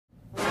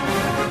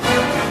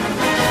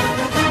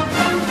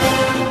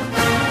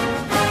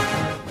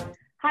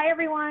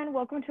everyone.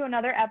 Welcome to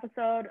another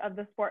episode of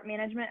the Sport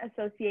Management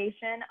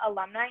Association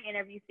Alumni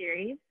Interview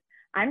Series.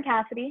 I'm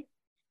Cassidy.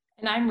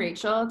 And I'm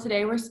Rachel.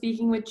 Today we're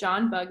speaking with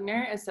John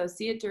Bugner,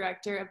 Associate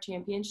Director of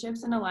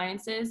Championships and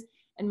Alliances,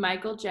 and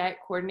Michael Gett,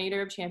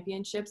 Coordinator of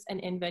Championships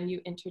and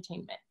In-Venue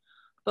Entertainment,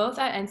 both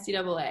at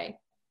NCAA.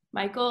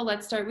 Michael,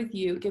 let's start with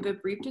you. Give a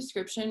brief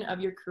description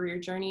of your career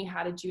journey.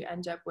 How did you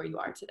end up where you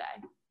are today?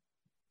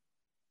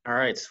 All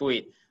right,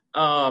 sweet.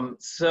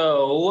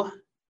 So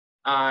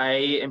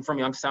I am from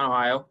Youngstown,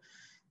 Ohio.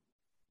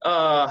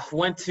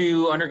 Went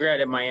to undergrad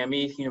at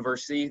Miami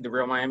University, the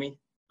real Miami,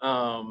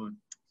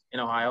 in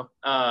Ohio.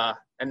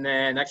 And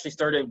then actually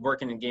started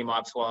working in game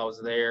ops while I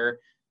was there.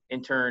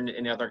 Interned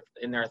in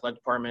their athletic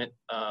department.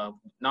 Not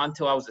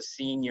until I was a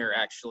senior,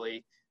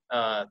 actually.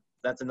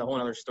 That's a whole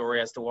other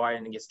story as to why I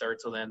didn't get started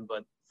till then,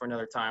 but for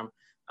another time.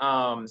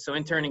 So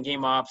interned in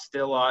game ops,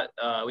 did a lot.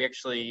 We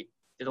actually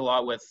did a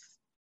lot with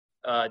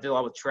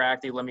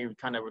track. They let me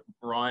kind of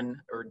run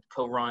or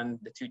co-run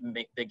the two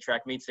big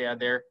track meets they had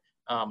there,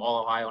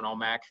 all Ohio and all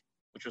MAC,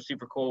 which was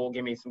super cool.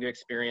 Gave me some good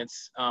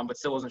experience, but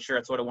still wasn't sure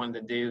that's what I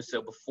wanted to do.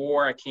 So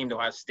before I came to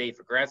Ohio State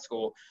for grad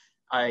school,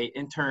 I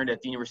interned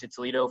at the University of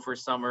Toledo for a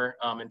summer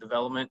in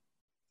development.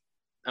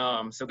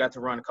 So got to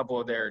run a couple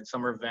of their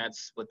summer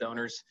events with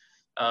donors,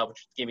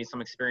 which gave me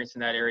some experience in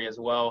that area as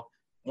well.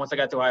 Once I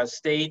got to Ohio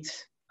State,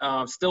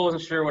 still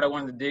wasn't sure what I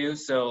wanted to do.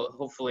 So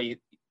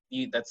hopefully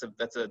that's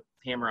a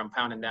hammer I'm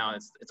pounding down.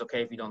 It's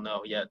okay if you don't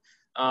know yet.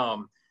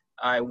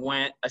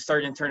 I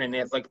started interning in the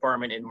athletic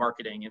department in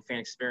marketing and fan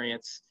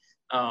experience,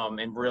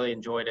 and really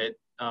enjoyed it.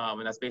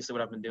 And that's basically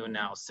what I've been doing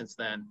now since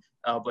then.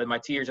 But my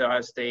 2 years at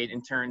Ohio State,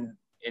 interned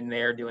in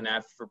there doing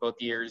that for both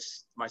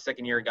years. My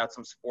second year, I got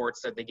some sports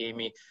that they gave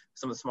me,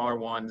 some of the smaller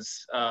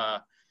ones,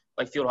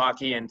 like field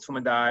hockey and swim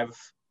and dive,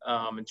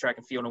 and track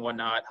and field and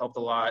whatnot, helped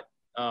a lot.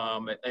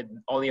 And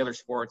all the other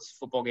sports,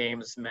 football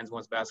games, men's,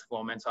 women's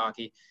basketball, men's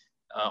hockey.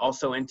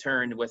 Also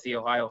interned with the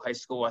Ohio High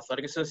School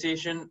Athletic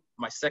Association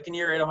my second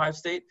year at Ohio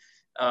State,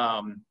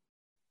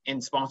 in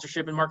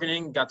sponsorship and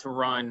marketing. Got to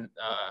run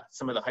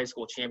some of the high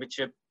school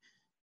championship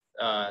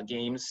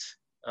games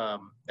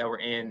that were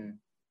in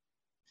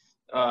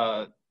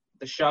the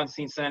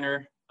Schottenstein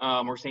Center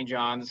or St.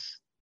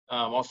 John's.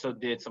 Also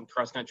did some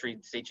cross-country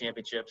state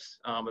championships,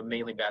 but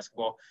mainly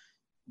basketball.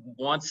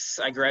 Once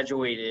I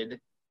graduated,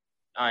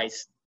 I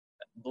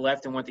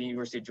left and went to the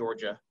University of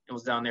Georgia and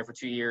was down there for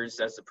 2 years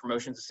as a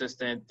promotions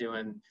assistant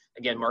doing,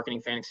 again,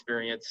 marketing, fan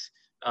experience.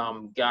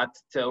 Got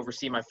to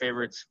oversee my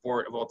favorite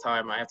sport of all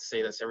time. I have to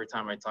say this every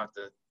time I talk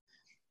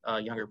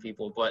to younger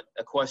people, but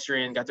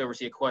equestrian. Got to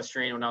oversee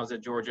equestrian when I was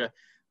at Georgia.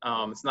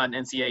 It's not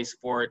an NCAA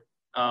sport,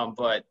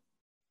 but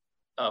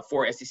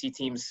 4 SEC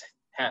teams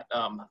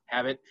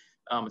have it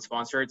and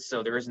sponsor it.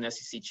 So there is an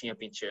SEC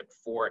championship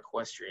for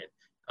equestrian.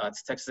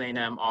 It's Texas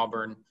A&M,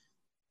 Auburn,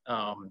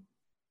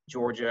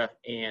 Georgia,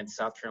 and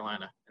South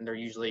Carolina, and they're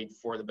usually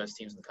 4 of the best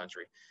teams in the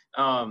country.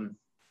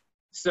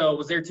 So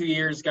was there 2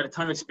 years, got a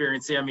ton of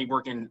experience there. I mean,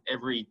 working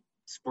every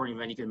sporting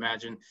event you can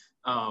imagine.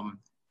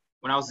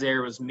 When I was there,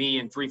 it was me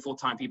and 3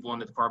 full-time people in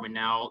the department.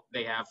 Now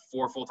they have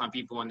 4 full-time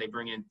people, and they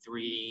bring in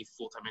 3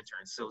 full-time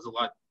interns. So it was a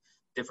lot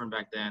different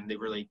back then. They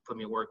really put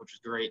me to work, which was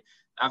great.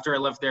 After I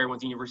left there, I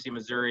went to University of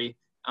Missouri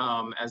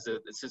as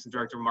the assistant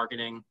director of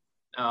marketing.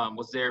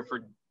 Was there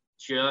for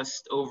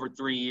just over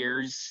 3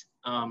 years.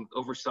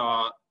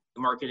 Oversaw the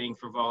marketing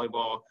for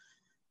volleyball,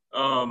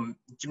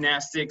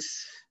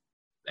 gymnastics,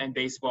 and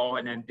baseball,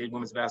 and then did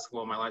women's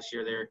basketball my last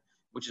year there,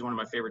 which is one of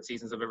my favorite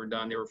seasons I've ever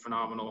done. They were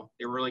phenomenal.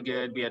 They were really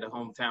good. We had a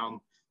hometown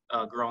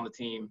girl on the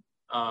team,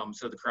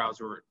 so the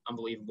crowds were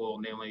unbelievable,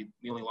 and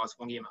we only lost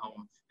 1 game at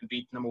home and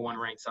beat number 1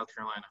 ranked South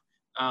Carolina.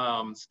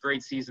 It's a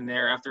great season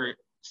there.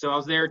 So I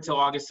was there till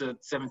August of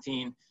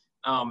 17,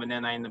 and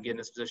then I ended up getting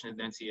this position at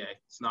the NCAA.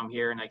 So now I'm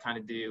here, and I kind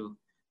of do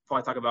 –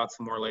 probably talk about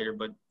some more later,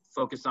 but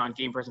focus on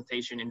game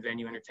presentation and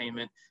venue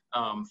entertainment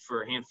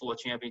for a handful of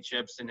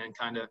championships, and then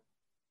kind of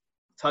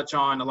touch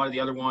on a lot of the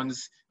other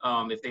ones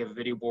if they have a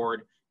video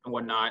board and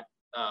whatnot.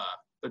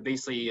 But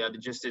basically, the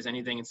gist is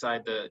anything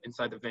inside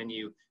the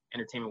venue,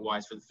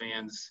 entertainment-wise for the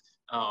fans.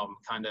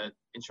 Kind of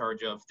in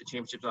charge of the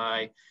championships.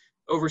 I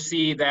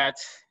oversee that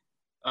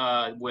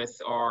with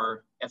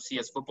our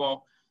FCS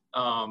football.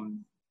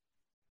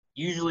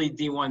 Usually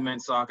D1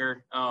 men's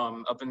soccer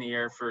up in the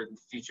air for the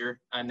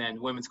future, and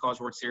then women's college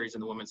world series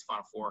and the women's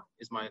Final Four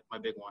is my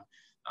big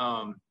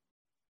one.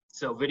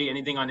 So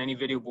anything on any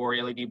video board,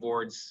 LED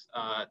boards,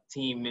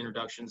 team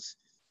introductions,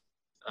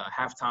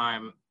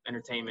 halftime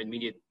entertainment,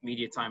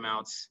 media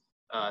timeouts,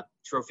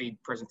 trophy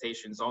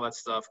presentations, all that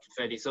stuff,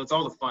 confetti. So it's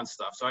all the fun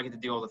stuff. So I get to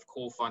do all the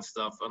cool fun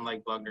stuff,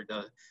 unlike Bugner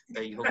does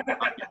that you hope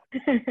not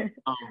get.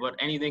 But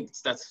anything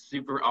that's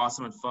super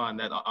awesome and fun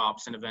that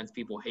ops and events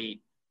people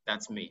hate,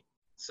 that's me.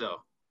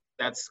 So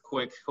that's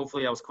quick.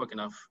 Hopefully I was quick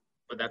enough,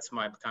 but that's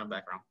my kind of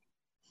background.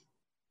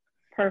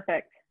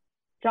 Perfect.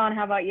 John,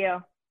 how about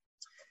you?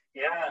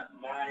 Yeah,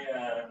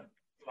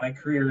 my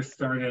career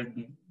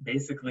started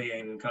basically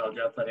in college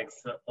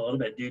athletics a little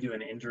bit due to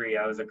an injury.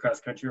 I was a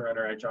cross-country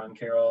runner at John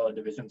Carroll, a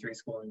Division III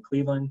school in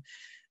Cleveland.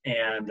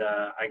 And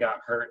I got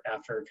hurt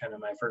after kind of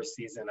my first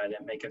season. I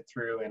didn't make it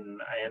through, and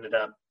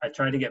I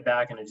tried to get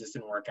back, and it just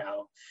didn't work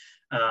out.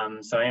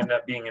 So I ended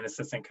up being an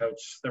assistant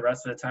coach the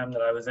rest of the time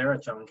that I was there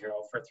at John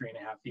Carroll for 3.5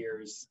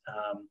 years.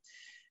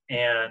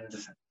 And,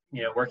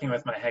 working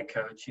with my head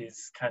coach,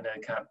 he's kind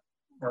of kept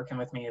working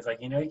with me. He's like,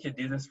 you could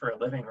do this for a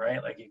living,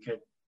 right? Like, you could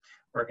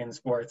work in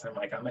sports. I'm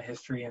like, I'm a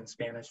history and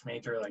Spanish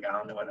major. Like, I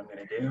don't know what I'm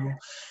going to do.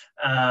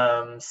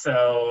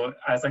 So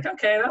I was like,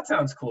 okay, that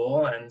sounds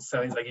cool. And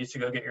so he's like, you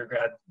should go get your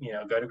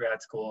go to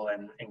grad school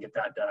and get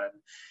that done.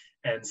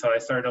 And so I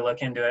started to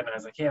look into it, and I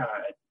was like, yeah,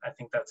 I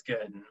think that's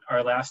good. And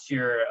our last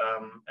year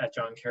at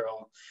John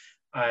Carroll,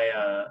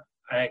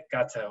 I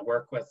got to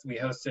work we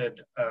hosted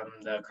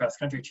the cross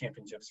country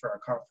championships for our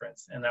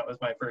conference. And that was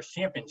my first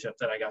championship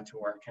that I got to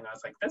work. And I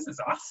was like, this is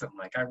awesome.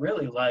 Like, I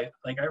really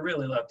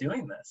love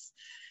doing this.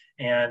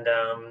 And,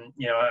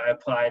 I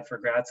applied for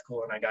grad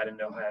school, and I got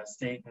into Ohio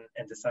State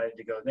and decided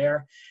to go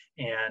there.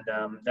 And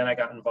then I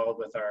got involved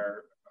with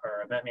our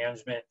event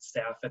management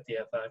staff at the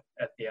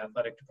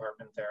athletic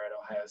department there at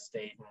Ohio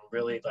State, and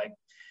really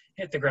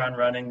hit the ground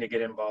running to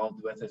get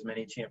involved with as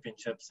many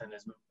championships and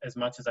as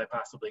much as I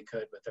possibly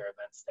could with their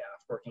event staff,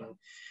 working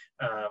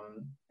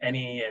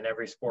any and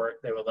every sport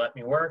they would let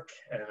me work,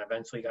 and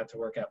eventually got to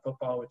work at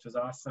football, which was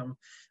awesome.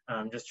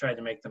 Just tried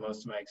to make the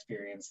most of my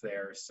experience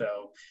there.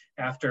 So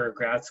after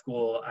grad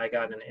school, I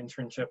got an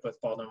internship with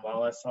Baldwin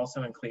Wallace,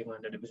 also in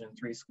Cleveland, a Division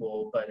III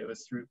school, but it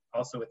was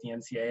also with the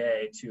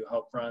NCAA to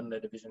help run the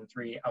Division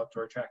III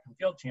Outdoor Track and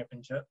Field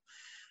Championship.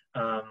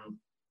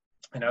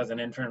 And I was an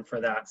intern for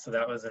that. So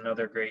that was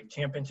another great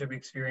championship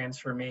experience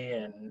for me,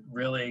 and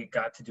really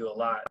got to do a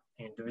lot.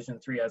 And Division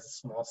III has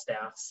small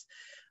staffs.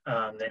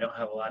 They don't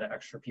have a lot of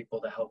extra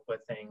people to help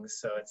with things.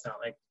 So it's not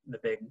like the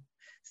big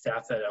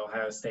staff that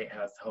Ohio State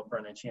has to help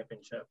run a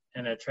championship.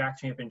 And a track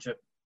championship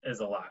is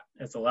a lot.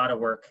 It's a lot of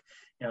work.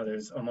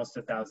 There's almost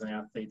 1,000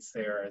 athletes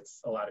there.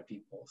 It's a lot of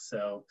people.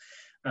 So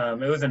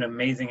it was an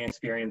amazing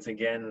experience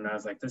again. And I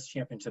was like, this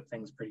championship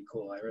thing's pretty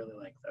cool. I really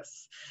like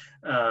this.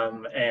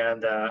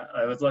 And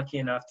I was lucky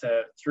enough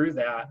through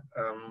that,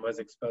 was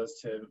exposed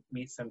to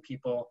meet some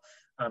people,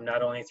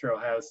 not only through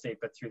Ohio State,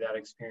 but through that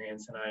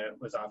experience. And I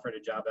was offered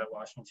a job at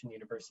Washington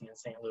University in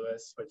St.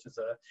 Louis, which is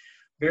a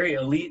very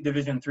elite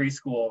Division III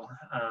school.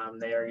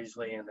 They are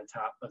usually in the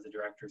top of the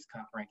Directors'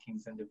 Cup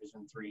rankings in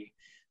Division III.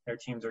 Their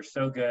teams are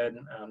so good.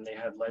 They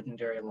had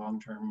legendary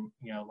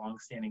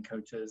long-standing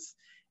coaches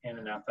and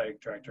an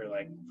athletic director.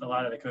 Like, a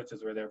lot of the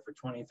coaches were there for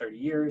 20, 30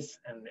 years,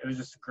 and it was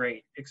just a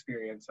great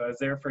experience. So I was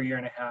there for 1.5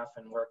 years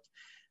and worked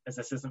as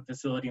assistant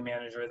facility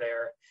manager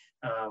there,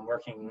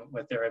 working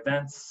with their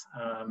events.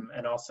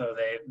 And also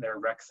their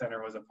rec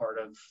center was a part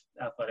of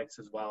athletics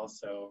as well.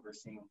 So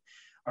overseeing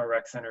our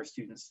rec center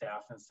student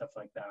staff and stuff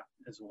like that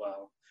as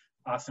well.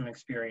 Awesome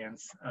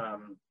experience.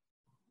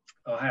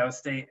 Ohio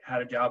State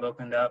had a job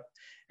opened up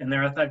in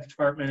their athletic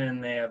department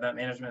and the event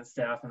management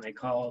staff, and they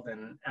called.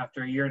 And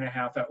after 1.5 years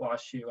at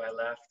WashU, I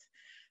left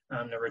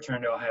to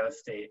return to Ohio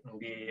State and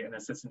be an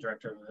assistant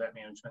director of event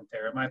management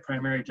there. My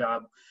primary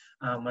job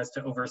was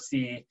to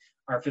oversee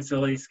our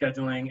facility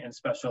scheduling and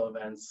special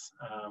events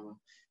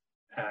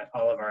at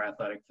all of our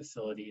athletic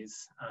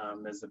facilities,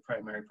 as the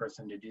primary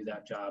person to do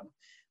that job.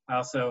 I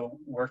also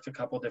worked a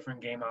couple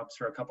different game ops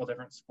for a couple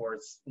different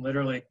sports,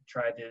 literally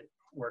tried to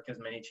work as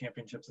many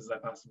championships as I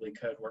possibly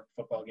could, work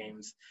football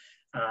games,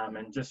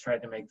 and just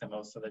tried to make the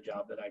most of the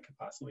job that I could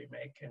possibly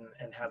make,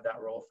 and had that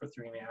role for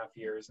 3.5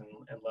 years and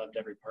loved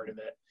every part of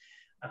it.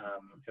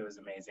 It was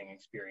an amazing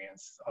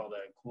experience, all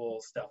the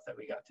cool stuff that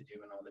we got to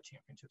do and all the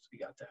championships we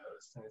got to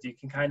host. And as you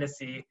can kind of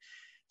see,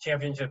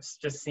 championships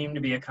just seem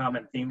to be a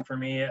common theme for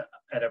me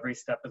at every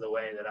step of the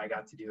way, that I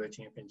got to do a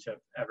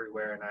championship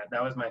everywhere. And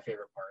that was my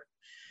favorite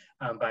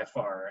part by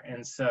far.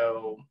 And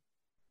so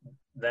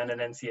then an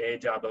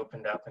NCAA job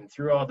opened up, and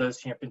through all those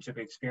championship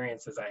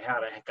experiences I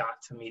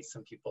got to meet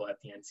some people at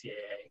the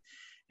NCAA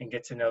and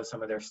get to know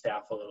some of their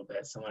staff a little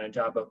bit. So when a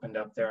job opened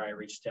up there, I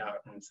reached out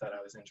and said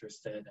I was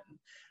interested and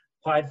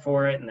applied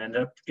for it and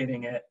ended up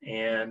getting it.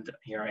 And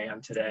here I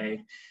am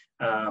today,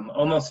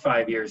 almost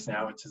 5 years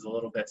now, which is a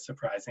little bit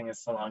surprising.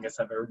 It's the longest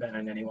I've ever been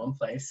in any one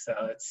place, so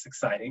it's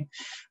exciting.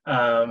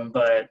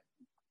 But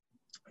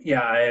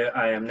yeah,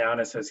 I am now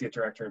an associate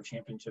director of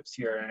championships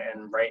here,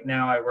 and right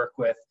now I work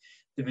with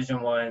Division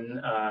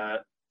I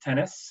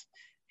tennis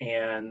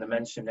and the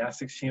men's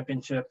gymnastics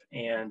championship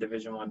and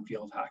Division I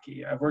field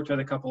hockey. I've worked with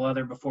a couple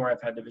other before.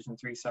 I've had Division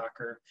III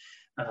soccer,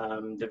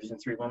 Division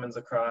III women's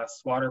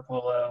lacrosse, water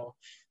polo,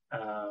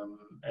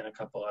 and a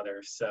couple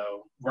others.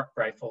 So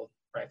rifle's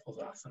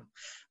awesome.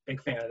 Big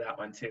fan of that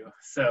one too.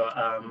 So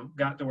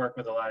got to work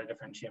with a lot of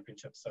different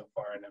championships so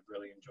far, and I've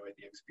really enjoyed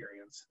the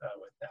experience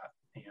with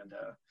that. And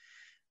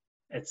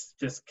it's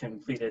just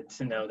completed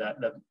to know that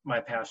my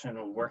passion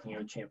of working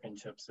with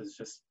championships is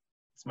just,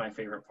 it's my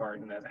favorite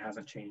part, and that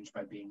hasn't changed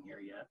by being here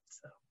yet.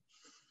 So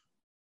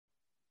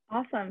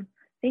awesome.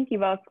 Thank you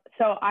both.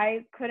 So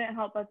I couldn't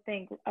help but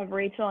think of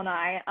Rachel and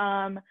I.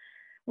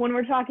 When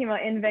we're talking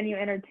about in-venue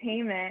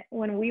entertainment,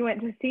 when we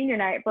went to senior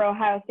night for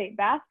Ohio State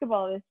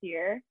basketball this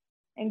year,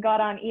 and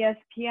got on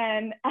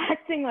ESPN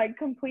acting like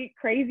complete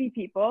crazy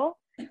people.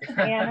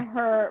 And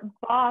her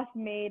boss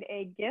made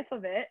a GIF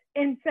of it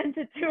and sent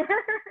it to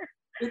her.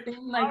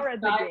 Within like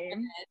 5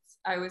 minutes,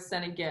 I was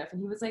sent a GIF,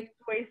 and he was like,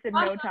 wasted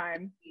no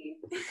time.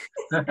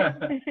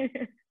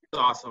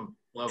 Awesome.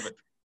 Love it.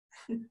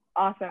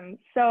 Awesome.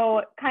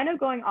 So kind of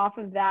going off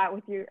of that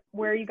with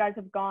where you guys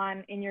have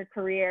gone in your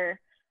career,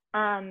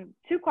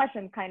 2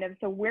 questions kind of.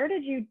 So why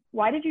did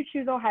you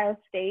choose Ohio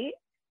State,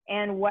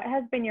 and what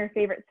has been your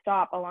favorite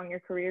stop along your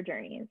career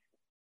journeys?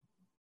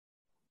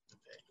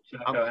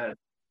 Go ahead.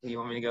 You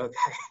want me to go?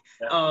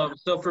 Yeah.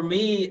 So for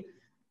me,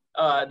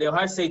 the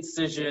Ohio State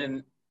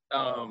decision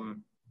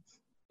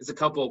is a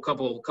couple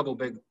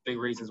big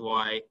reasons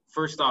why.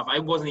 First off, I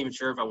wasn't even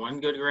sure if I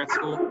wanted to go to grad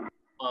school.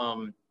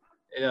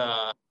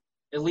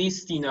 At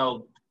least,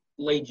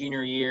 late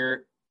junior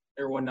year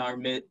or whatnot,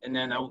 and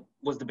then I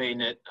was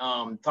debating it.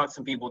 Talked to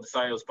some people,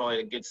 decided it was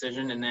probably a good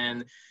decision. And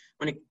then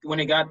when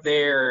it got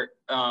there,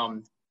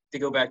 to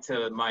go back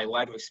to my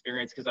lack of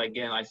experience, because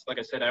again, like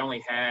I said, I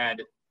only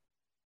had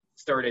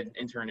started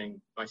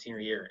interning my senior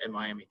year in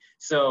Miami.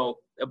 So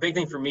a big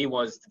thing for me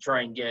was to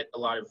try and get a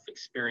lot of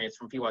experience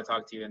from people I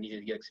talked to. I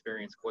needed to get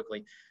experience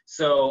quickly.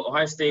 So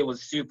Ohio State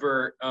was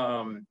super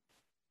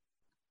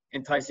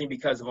enticing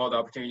because of all the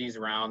opportunities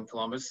around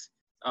Columbus,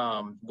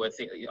 with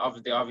the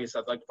obvious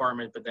athletic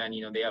department, but then,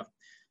 they have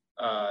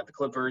the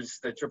Clippers,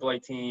 the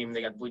AAA team,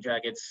 they got the Blue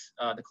Jackets,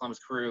 the Columbus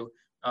Crew,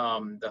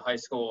 the high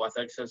school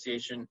athletic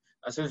association.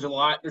 So there's a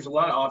lot of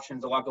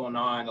options, a lot going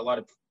on, a lot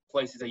of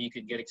places that you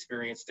could get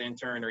experience to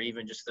intern or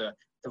even just to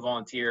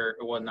volunteer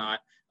or whatnot.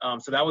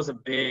 So that was a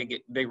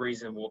big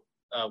reason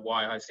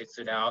why Ohio State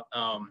stood out.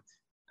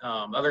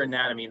 Other than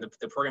that, I mean,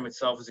 the program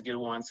itself is a good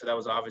one, so that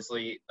was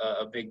obviously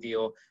a big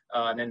deal.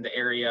 And then the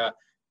area,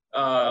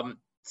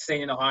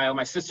 staying in Ohio.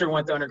 My sister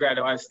went to undergrad at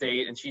Ohio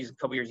State, and she's a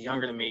couple years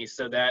younger than me.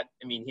 So that,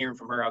 I mean, hearing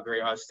from her how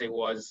great Ohio State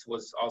was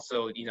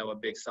also, a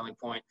big selling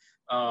point.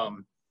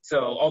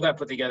 So all that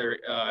put together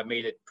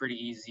made it pretty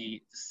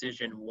easy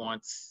decision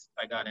once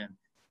I got in.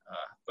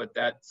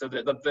 So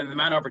the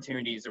amount of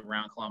opportunities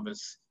around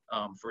Columbus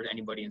for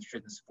anybody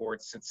interested in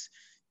sports, since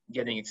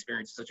getting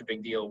experience is such a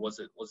big deal, was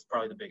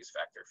probably the biggest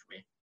factor for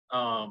me.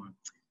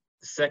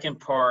 The second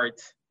part,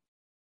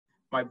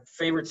 my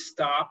favorite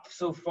stop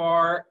so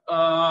far,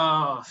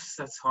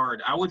 that's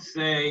hard. I would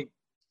say,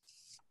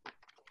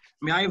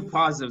 I have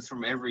positives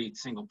from every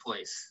single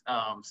place.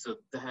 So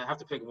to have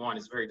to pick one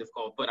is very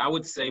difficult, but I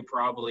would say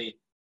probably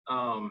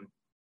the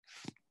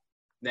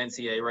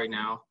NCAA right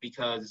now,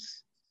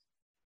 because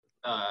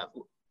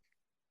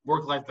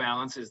work-life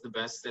balance is the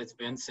best it's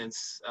been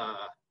since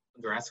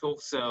grad school.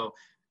 So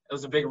it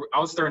was I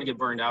was starting to get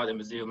burned out at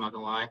Mizzou, I'm not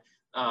gonna lie.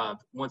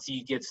 Once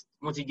you get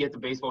the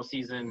baseball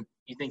season,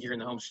 you think you're in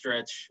the home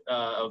stretch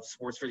of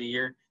sports for the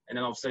year, and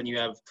then all of a sudden you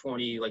have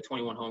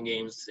 21 home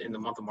games in the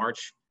month of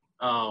March,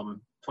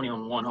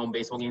 21 home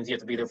baseball games. You have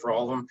to be there for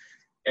all of them,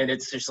 and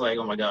it's just like,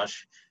 oh my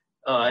gosh.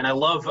 And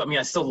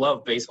I still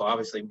love baseball,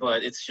 obviously,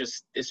 but it's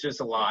just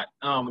a lot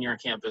when you're on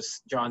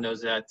campus. John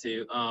knows that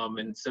too,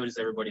 and so does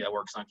everybody that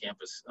works on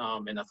campus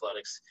in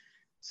athletics.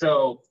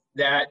 So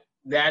that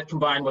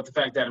combined with the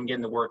fact that I'm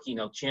getting to work,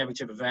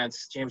 championship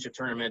events, championship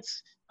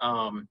tournaments.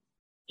 I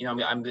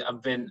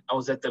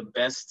was at the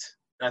best.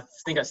 I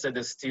think I said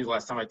this too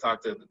last time I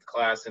talked to the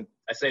class, and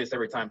I say this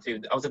every time too.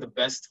 I was at the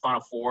best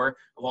Final Four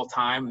of all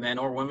time, men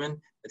or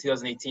women. The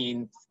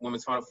 2018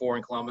 Women's Final Four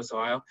in Columbus,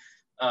 Ohio.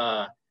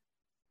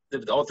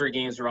 All 3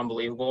 games were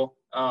unbelievable.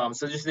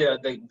 So just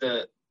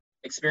the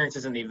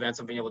experiences and the events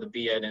I've been able to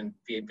be at and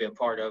be a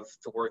part of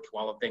to work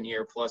while I've been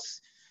here, plus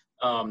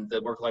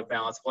the work-life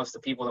balance, plus the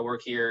people that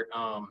work here.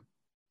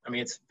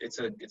 It's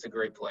a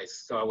great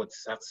place. So I would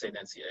have to say the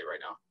NCAA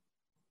right now.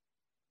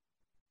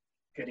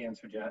 Good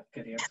answer, Jett.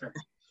 Good answer.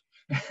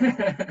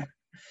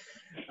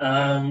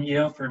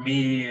 For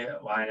me,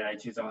 why did I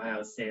choose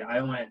Ohio State?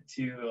 I went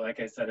to,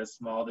 like I said, a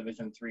small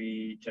Division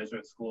III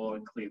Jesuit school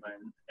in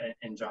Cleveland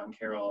in John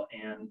Carroll,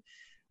 and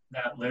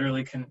that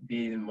literally couldn't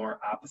be more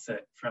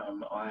opposite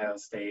from Ohio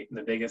State,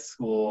 the biggest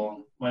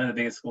school, one of the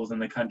biggest schools in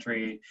the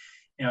country.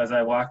 As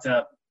I walked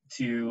up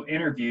to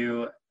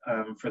interview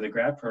for the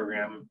grad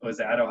program, it was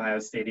at Ohio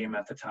Stadium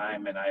at the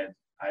time, and I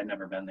had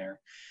never been there.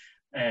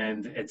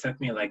 And it took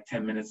me like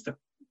 10 minutes to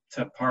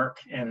park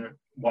and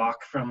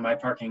walk from my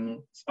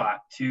parking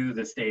spot to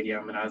the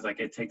stadium. And I was like,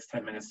 it takes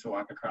 10 minutes to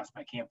walk across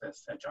my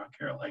campus at John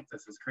Carroll. Like,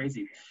 this is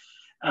crazy.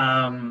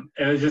 It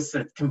was just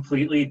a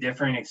completely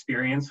different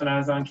experience when I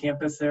was on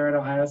campus there at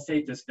Ohio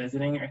State, just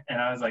visiting. And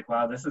I was like,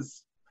 wow, this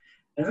is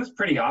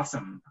pretty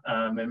awesome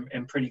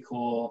and pretty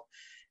cool.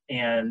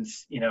 And,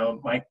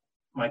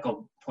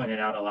 Michael pointed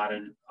out a lot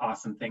of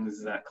awesome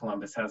things that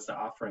Columbus has to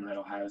offer and that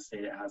Ohio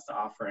State has to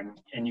offer.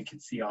 And you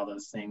can see all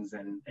those things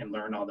and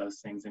learn all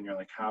those things. And you're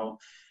like, how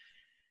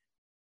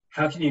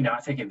can you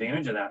not take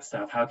advantage of that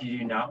stuff? How can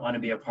you not want to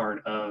be a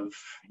part of,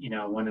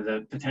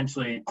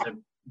 potentially to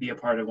be a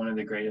part of one of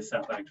the greatest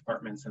athletic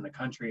departments in the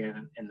country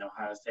and in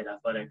Ohio State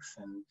athletics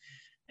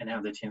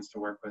have the chance to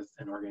work with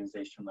an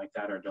organization like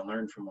that, or to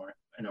learn from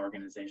an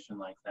organization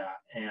like that.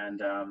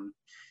 And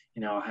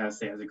Ohio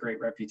State has a great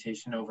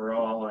reputation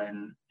overall,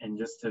 and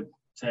just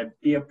to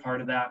be a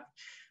part of that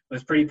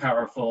was pretty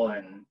powerful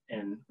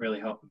and really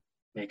helped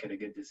make it a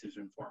good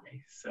decision for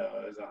me. So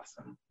it was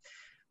awesome.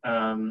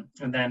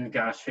 And then,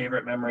 gosh,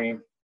 favorite memory,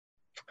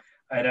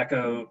 I'd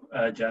echo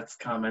Jett's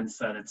comments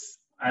that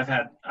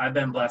I've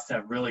been blessed to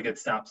have really good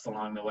stops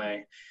along the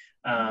way,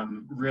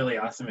 really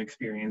awesome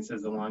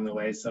experiences along the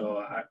way.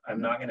 So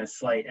I'm not going to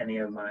slight any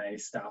of my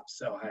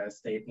stops, Ohio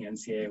State, the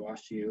NCAA,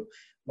 WashU,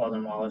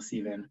 Walden Wallace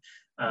even.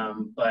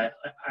 But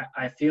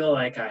I feel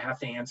like I have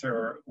to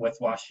answer with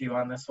WashU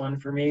on this one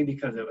for me,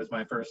 because it was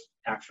my first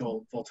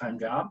actual full-time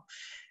job.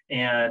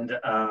 And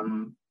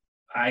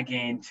I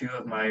gained two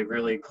of my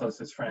really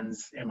closest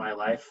friends in my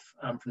life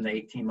from the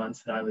 18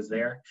 months that I was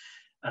there,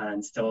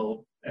 and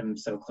still am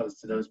so close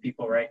to those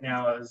people right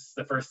now. It was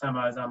the first time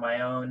I was on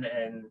my own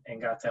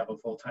and got to have a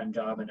full-time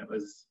job, and it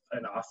was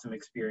an awesome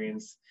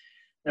experience.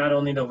 Not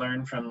only to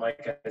learn from,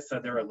 like I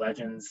said, there were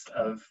legends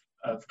of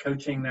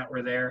coaching that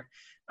were there,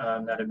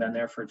 that had been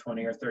there for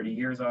 20 or 30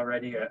 years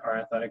already. Our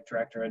athletic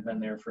director had been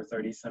there for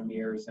 30 some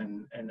years,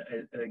 and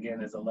it,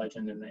 again, is a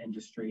legend in the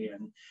industry.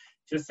 And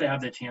just to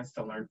have the chance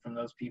to learn from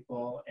those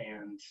people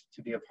and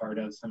to be a part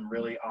of some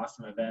really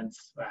awesome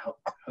events. I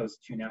helped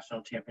host 2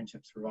 national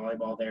championships for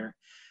volleyball there,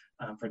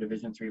 for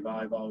Division III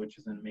volleyball, which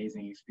is an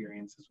amazing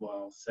experience as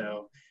well.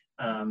 So,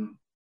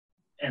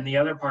 and the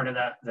other part of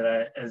that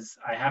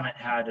I haven't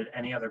had at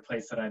any other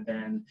place that I've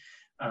been,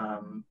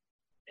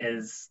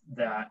 is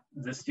that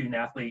the student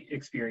athlete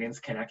experience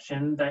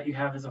connection that you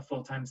have as a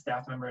full-time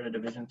staff member at a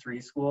Division III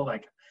school.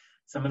 Like,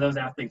 some of those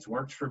athletes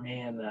worked for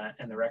me in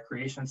the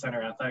recreation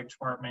center athletic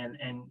department,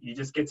 and you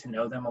just get to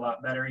know them a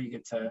lot better. You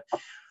get to,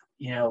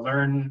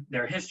 learn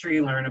their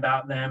history, learn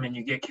about them, and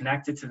you get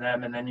connected to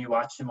them, and then you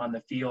watch them on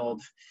the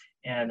field,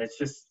 and it's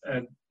just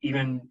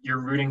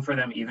you're rooting for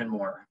them even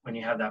more when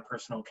you have that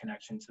personal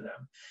connection to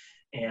them.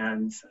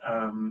 And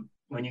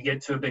when you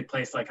get to a big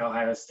place like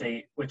Ohio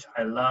State, which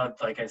I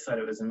loved, like I said,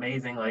 it was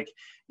amazing. Like,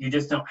 you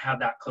just don't have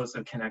that close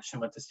of connection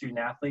with the student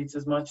athletes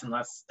as much,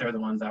 unless they're the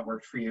ones that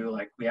worked for you.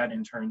 Like, we had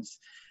interns,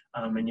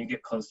 and you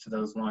get close to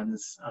those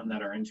ones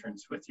that are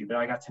interns with you. But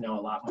I got to know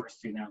a lot more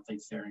student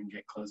athletes there and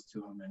get close to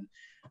them. And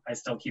I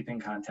still keep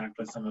in contact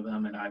with some of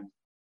them. And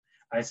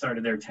I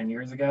started there 10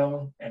 years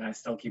ago, and I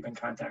still keep in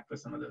contact with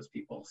some of those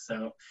people.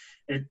 So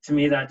to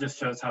me, that just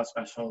shows how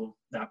special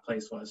that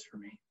place was for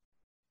me.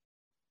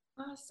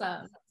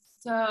 Awesome.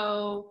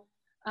 So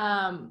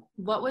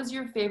what was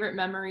your favorite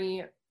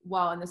memory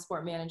while in the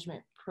sport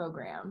management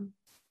program?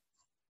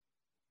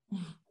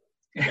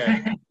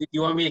 Okay. Do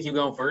you want me to keep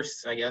going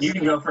first, I guess? You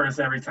can go first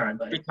every time.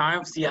 Buddy. Every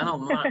time? See, I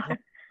don't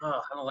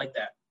like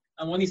that.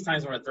 One of these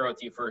times I'm going to throw it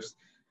to you first.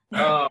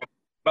 By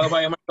the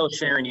way, I'm going to tell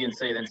Sharon you didn't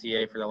say the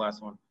NCAA for the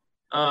last one.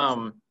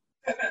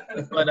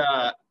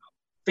 But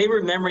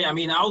favorite memory, I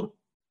mean,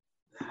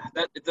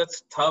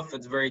 that's tough.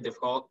 It's very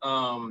difficult.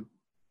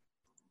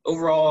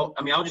 Overall,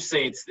 I mean, I'll just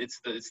say it's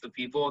the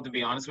people, to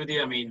be honest with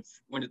you. I mean,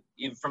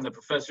 from the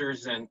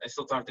professors, and I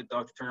still talk to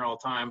Dr. Turner all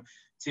the time,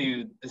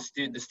 to the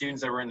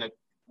students that were in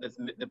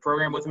the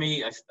program with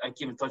me. I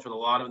keep in touch with a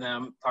lot of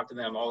them, talk to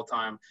them all the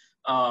time.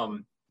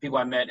 People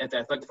I met at the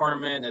athletic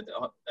department, at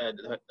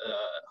the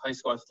high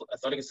school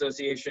athletic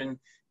association,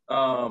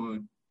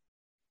 and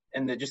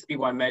just the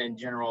people I met in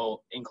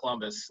general in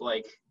Columbus.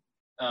 Like,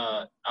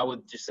 I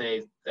would just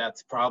say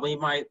that's probably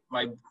my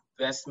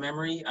best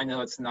memory. I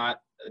know it's not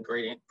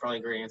probably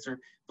a great answer,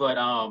 but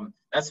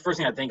that's the first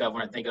thing I think of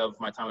when I think of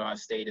my time at Ohio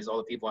State, is all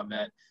the people I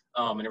met,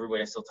 and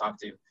everybody I still talk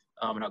to,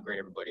 and how great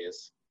everybody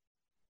is.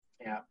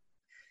 Yeah,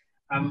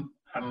 I'm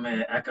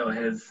gonna echo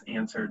his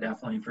answer,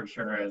 definitely, for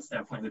sure. It's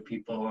definitely the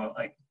people.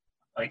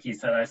 Like he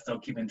said, I still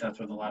keep in touch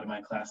with a lot of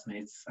my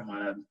classmates. I'm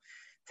on a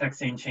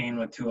texting chain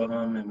with 2 of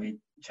them, and we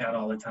chat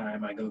all the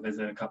time. I go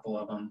visit a couple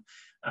of them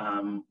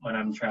when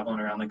I'm traveling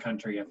around the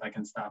country, if I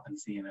can stop and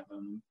see any of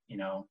them.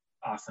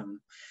 Awesome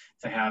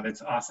to have.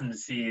 It's awesome to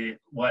see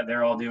what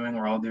they're all doing.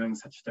 We're all doing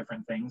such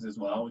different things as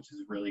well, which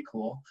is really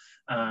cool.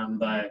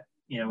 But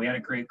we had a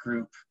great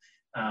group,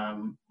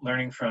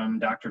 learning from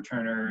Dr.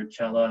 Turner,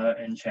 Chella,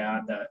 and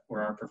Chad, that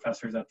were our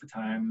professors at the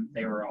time.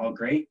 They were all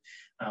great.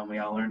 We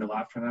all learned a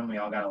lot from them. We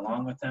all got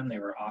along with them. They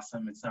were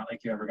awesome. It's not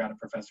like you ever got a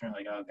professor and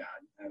like, oh God,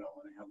 I don't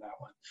want to have that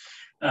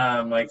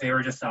one. Like, they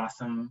were just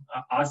awesome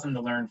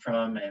to learn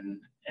from,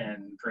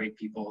 and great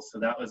people. So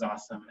that was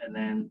awesome. And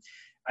then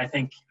I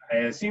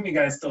assume you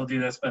guys still do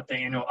this, but the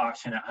annual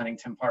auction at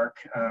Huntington Park,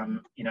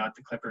 at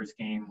the Clippers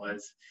game,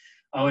 was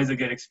always a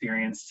good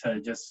experience to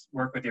just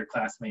work with your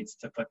classmates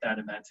to put that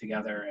event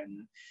together,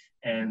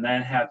 and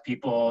then have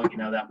people,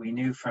 that we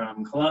knew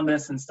from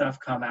Columbus and stuff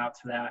come out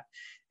to that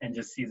and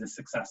just see the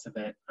success of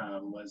it,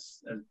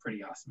 was a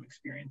pretty awesome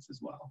experience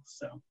as well.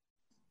 So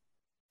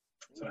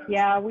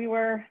yeah, we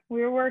were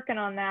working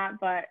on that,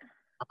 but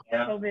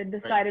yeah, COVID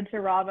decided to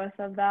rob us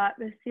of that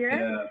this year.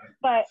 Yeah.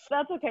 But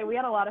that's okay. We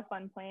had a lot of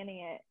fun planning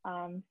it.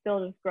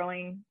 Still just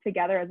growing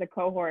together as a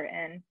cohort.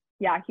 And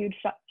yeah, huge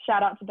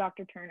shout out to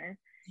Dr. Turner.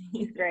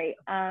 It's great.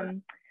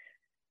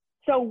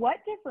 So what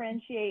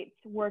differentiates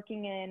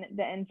working in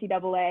the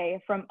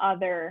NCAA from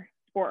other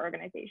sport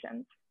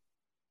organizations?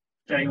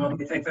 Jay, you want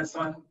me to take this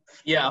one?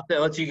 Yeah,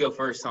 I'll let you go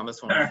first on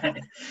this one. All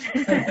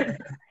right.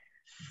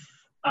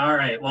 All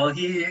right. Well,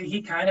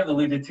 he kind of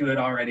alluded to it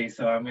already,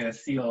 so I'm going to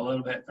steal a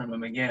little bit from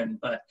him again.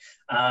 But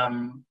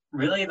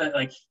really, that,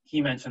 like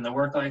he mentioned, the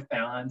work-life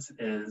balance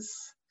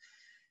is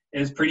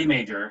pretty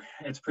major.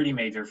 It's pretty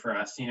major for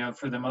us. You know,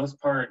 for the most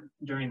part,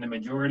 during the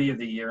majority of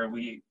the year,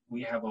 we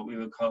have what we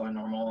would call a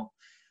normal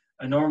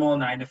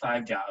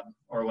 9-to-5 job,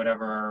 or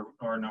whatever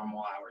our normal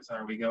hours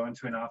are. We go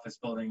into an office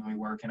building and we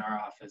work in our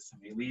office,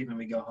 and we leave and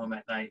we go home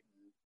at night,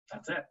 and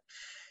that's it.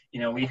 You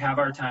know, we have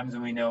our times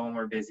when we know when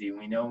we're busy.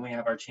 We know when we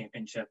have our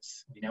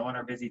championships. We know when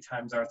our busy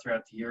times are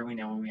throughout the year. We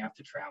know when we have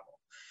to travel.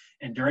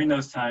 And during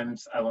those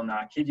times, I will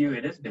not kid you,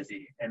 it is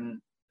busy. And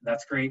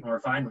that's great, and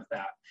we're fine with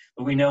that.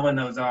 But we know when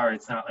those are.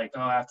 It's not like,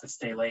 oh, I have to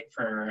stay late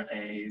for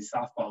a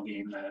softball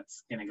game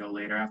that's going to go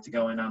later. I have to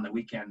go in on the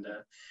weekend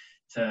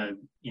to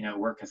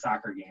work a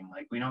soccer game.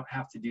 Like, we don't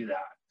have to do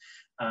that.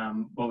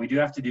 What we do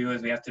have to do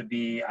is I have to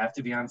be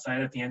on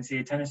site at the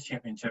NCAA tennis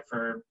championship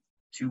for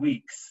 2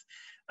 weeks.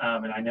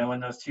 And I know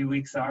when those 2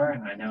 weeks are,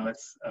 and I know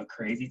it's a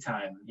crazy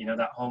time. You know,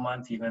 that whole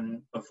month,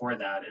 even before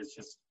that, is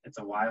just, it's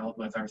a wild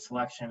with our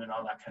selection and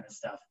all that kind of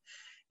stuff.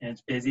 And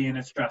it's busy and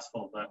it's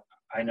stressful, but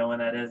I know when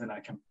that is, and I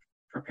can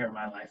prepare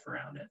my life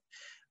around it.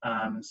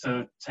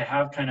 So to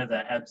have kind of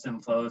the ebbs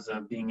and flows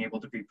of being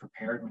able to be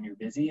prepared when you're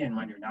busy and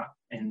when you're not,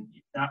 and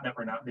not that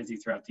we're not busy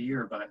throughout the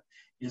year, but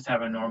you just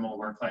have a normal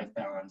work-life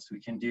balance. We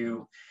can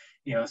do,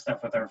 stuff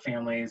with our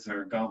families,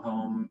 or go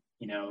home,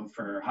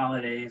 for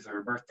holidays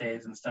or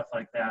birthdays and stuff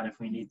like that if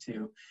we need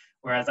to.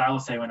 Whereas I will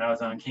say, when I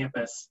was on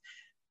campus,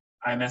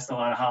 I missed a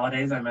lot of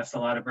holidays. I missed a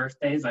lot of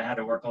birthdays. I had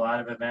to work a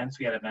lot of events.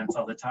 We had events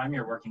all the time.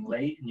 You're working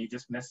late, and you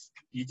just miss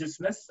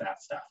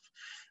that stuff.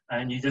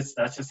 And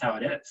that's just how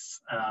it is.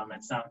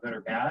 It's not good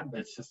or bad,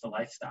 but it's just a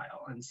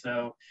lifestyle. And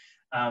so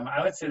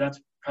I would say that's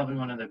probably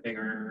one of the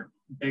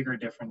bigger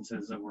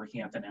differences of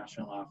working at the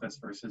national office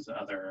versus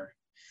other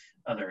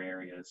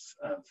areas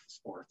of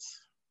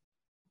sports.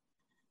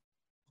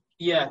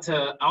 Yeah,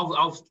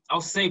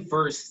 I'll say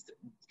first,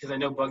 because I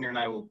know Bugner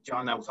and John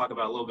and I will talk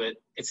about it a little bit.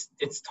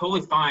 It's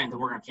totally fine to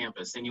work on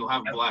campus, and you'll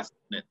have a blast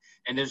in it.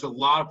 And there's a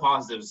lot of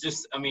positives.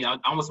 I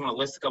almost want to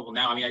list a couple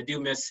now. I do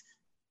miss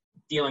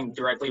dealing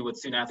directly with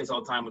student athletes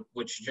all the time,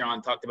 which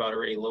John talked about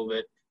already a little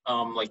bit.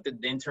 Like the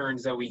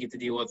interns that we get to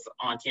deal with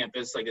on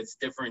campus, like it's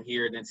different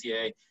here at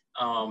NCAA.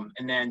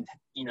 And then,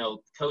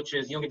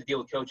 coaches, you don't get to deal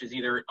with coaches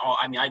either.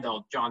 I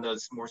don't. John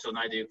does more so than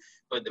I do.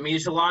 But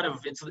there's a lot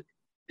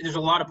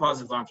of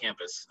positives on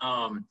campus.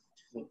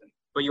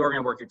 But you are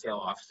going to work your tail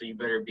off, so you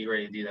better be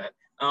ready to do that.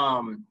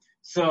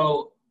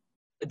 So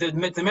to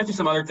mention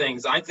some other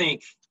things, I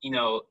think,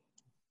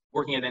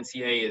 working at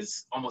NCAA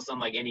is almost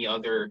unlike any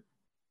other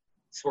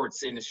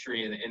sports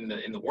industry in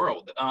the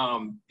world.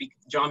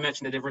 John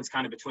mentioned the difference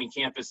kind of between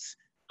campus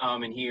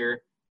and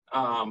here,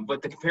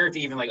 but to compare it to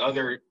even like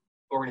other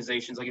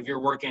organizations, like if you're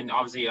working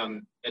obviously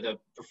at a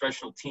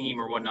professional team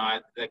or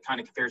whatnot, that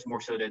kind of compares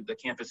more so to the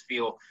campus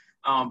feel.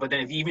 But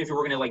then even if you're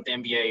working at like the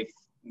NBA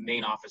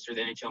main office or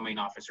the NHL main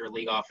office or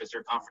league office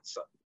or conference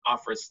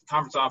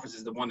office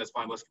is the one that's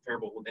probably most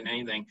comparable than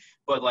anything.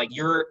 But like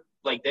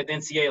like at the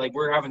NCAA, like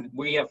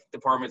we have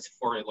departments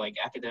for like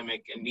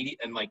academic and media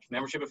and like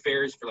membership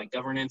affairs, for like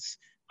governance,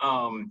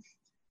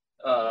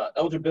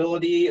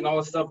 eligibility, and all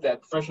the stuff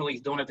that professional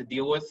leagues don't have to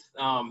deal with.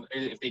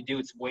 If they do,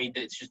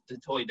 it's just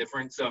totally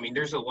different. So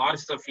there's a lot of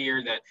stuff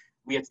here that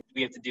we have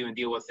to do and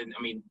deal with. And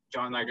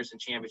John and I are just in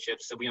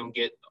championships, so I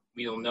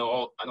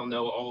don't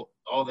know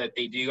all that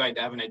they do. I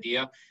have an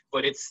idea,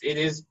 but it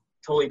is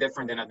totally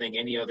different than I think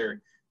any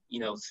other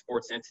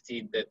sports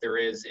entity that there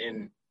is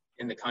in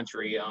the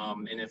country,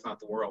 and if not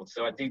the world.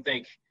 So I do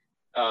think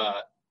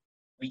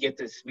we get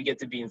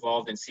to be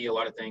involved and see a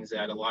lot of things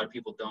that a lot of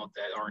people don't,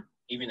 that aren't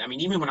even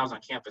when I was on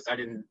campus, I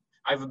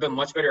have a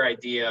much better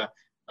idea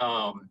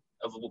of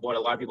what a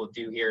lot of people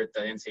do here at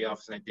the NCAA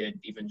office than I did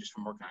even just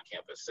from working on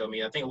campus. So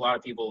I think a lot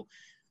of people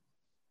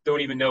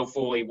don't even know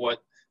fully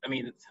what I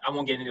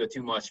won't get into it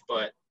too much,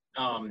 but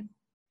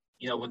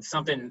when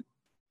something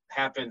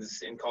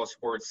happens in college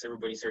sports,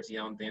 everybody starts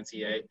yelling at the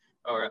NCAA,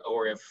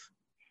 or if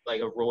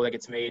like a rule that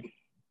gets made.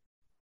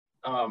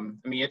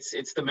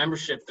 It's the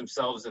membership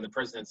themselves and the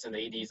presidents and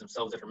the ADs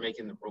themselves that are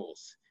making the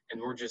rules,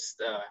 and we're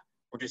just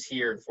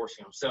here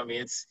enforcing them. So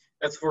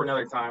that's for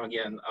another time.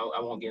 Again, I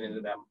won't get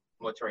into that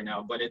much right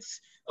now, but it's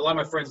a lot of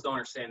my friends don't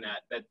understand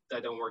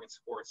that don't work in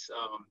sports.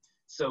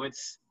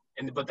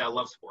 But that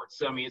love sports.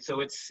 So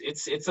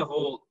it's a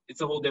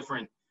whole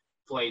different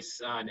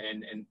place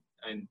and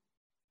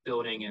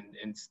building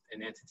and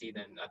entity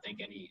than I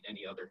think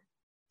any other.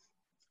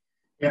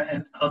 Yeah,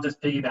 and I'll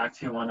just piggyback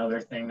to one other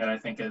thing that I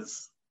think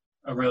is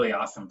a really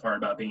awesome part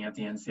about being at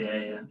the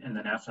NCAA and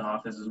the national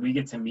office is we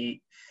get to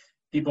meet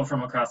people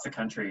from across the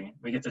country.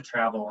 We get to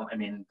travel.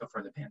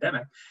 Before the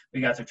pandemic,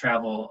 we got to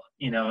travel,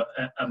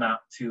 amount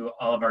to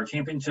all of our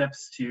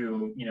championships,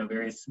 to,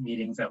 various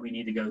meetings that we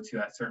need to go to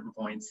at certain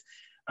points.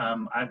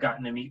 I've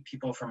gotten to meet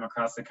people from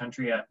across the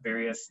country at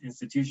various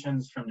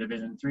institutions from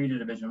Division III to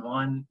Division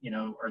I,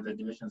 or the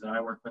divisions that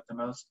I work with the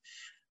most.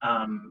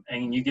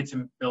 And you get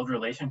to build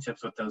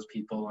relationships with those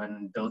people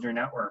and build your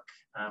network.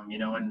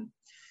 And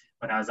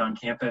when I was on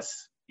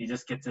campus, you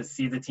just get to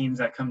see the teams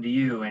that come to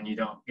you, and you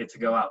don't get to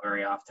go out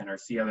very often or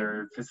see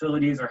other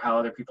facilities or how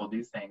other people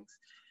do things.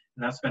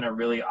 And that's been a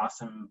really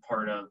awesome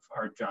part of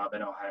our job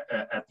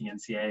at the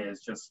NCAA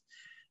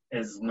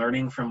is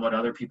learning from what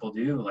other people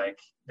do. Like,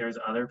 there's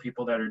other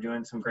people that are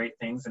doing some great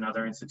things and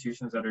other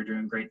institutions that are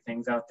doing great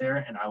things out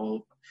there. And I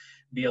will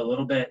be a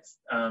little bit,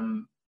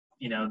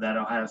 that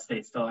Ohio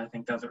State still, I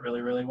think, does it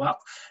really, really well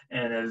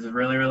and is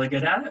really, really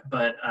good at it.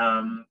 But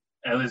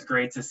it was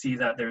great to see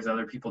that there's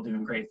other people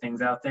doing great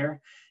things out there,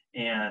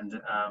 and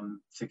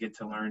to get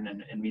to learn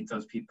and meet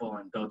those people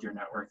and build your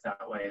network that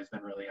way has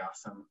been really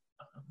awesome.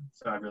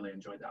 So I really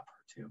enjoyed that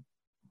part too.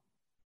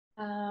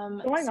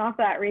 Going off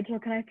that, Rachel,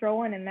 can I throw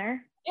one in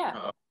there?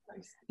 Yeah.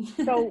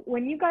 So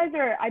when you guys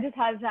are, I just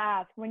had to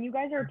ask, when you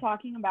guys are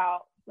talking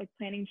about like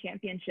planning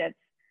championships,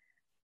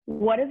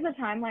 what does the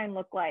timeline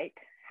look like?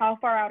 How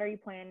far out are you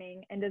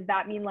planning? And does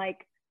that mean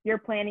like you're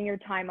planning your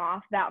time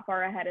off that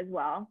far ahead as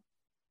well?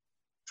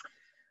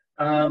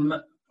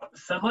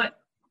 Somewhat,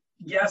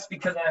 yes,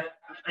 because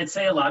I'd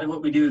say a lot of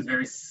what we do is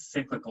very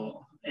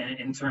cyclical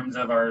in terms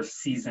of our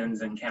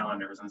seasons and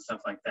calendars and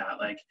stuff like that.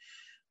 Like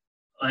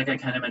I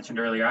kind of mentioned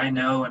earlier, I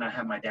know when I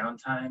have my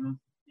downtime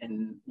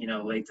in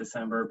late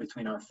December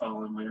between our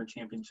fall and winter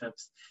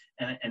championships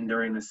and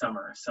during the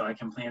summer, so I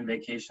can plan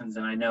vacations,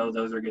 and I know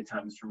those are good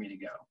times for me to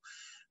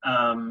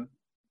go.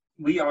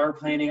 We are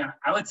planning,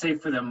 I would say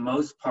for the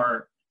most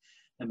part,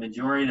 the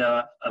majority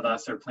of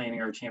us are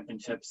planning our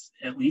championships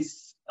at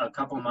least a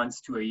couple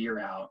months to a year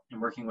out and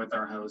working with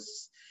our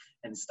hosts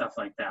and stuff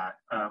like that.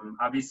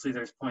 Obviously,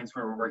 there's points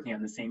where we're working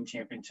on the same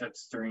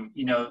championships during,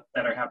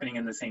 that are happening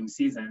in the same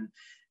season,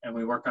 and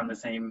we work on the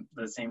same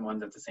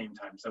ones at the same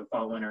time. So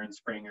fall, winter, and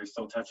spring are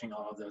still touching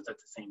all of those at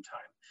the same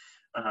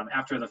time.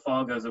 After the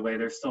fall goes away,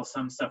 there's still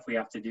some stuff we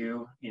have to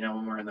do,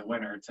 when we're in the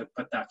winter to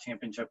put that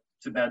championship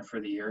to bed for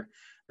the year.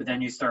 But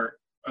then you start,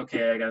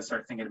 okay, I got to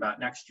start thinking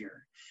about next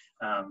year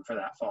for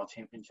that fall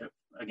championship,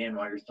 again,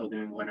 while you're still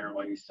doing winter,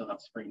 while you still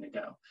have spring to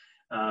go.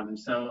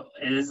 So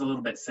it is a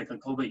little bit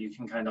cyclical, but you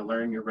can kind of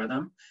learn your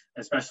rhythm,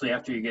 especially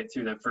after you get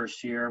through the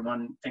first year.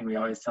 One thing we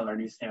always tell our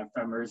new staff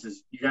members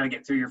is you got to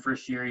get through your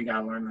first year. You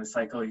got to learn the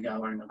cycle. You got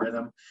to learn the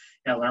rhythm.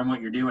 You got to learn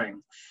what you're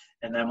doing.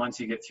 And then once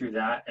you get through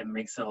that, it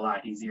makes it a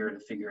lot easier to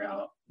figure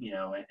out,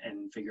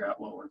 and figure out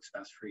what works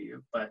best for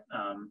you. But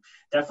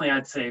definitely,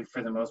 I'd say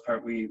for the most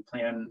part, we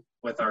plan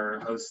with our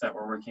hosts that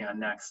we're working on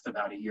next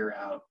about a year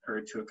out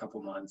or to a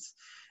couple months.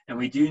 And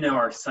we do know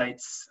our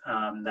sites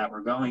that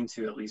we're going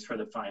to, at least for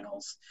the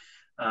finals.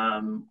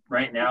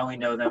 Right now, we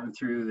know them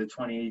through the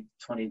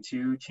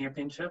 2022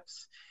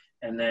 championships.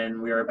 And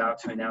then we are about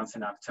to announce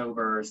in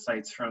October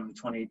sites from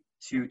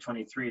 22,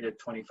 23 to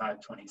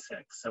 25,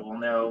 26. So we'll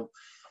know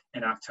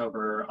in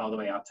October all the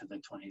way out to the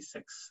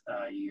 26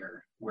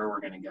 year where we're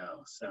going to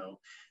go. So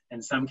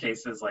in some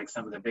cases, like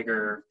some of the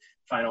bigger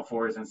Final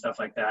Fours and stuff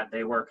like that,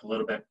 they work a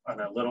little bit on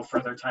a little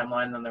further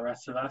timeline than the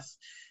rest of us.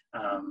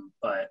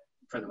 But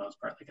for the most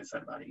part, like I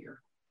said, about a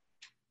year.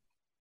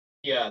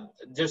 Yeah,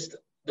 just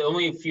the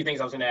only few things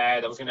I was going to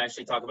add, I was going to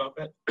actually talk about,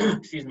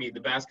 excuse me,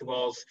 the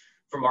basketballs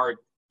from our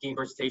game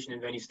presentation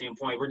and venue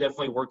standpoint. We're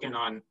definitely working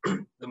on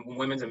the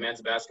women's and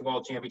men's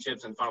basketball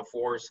championships and Final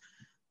Fours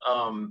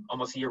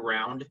almost year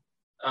round,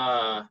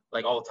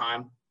 like all the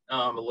time,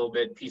 a little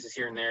bit pieces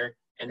here and there.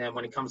 And then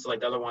when it comes to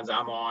like the other ones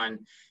I'm on,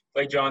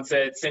 like John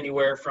said, it's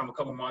anywhere from a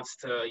couple months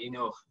to,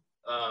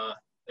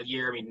 a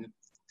year. I mean,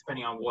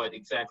 depending on what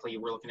exactly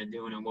we're looking at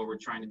doing and what we're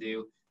trying to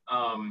do.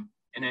 And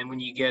then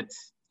when you get,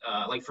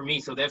 like for me,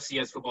 so the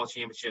FCS football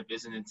championship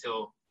isn't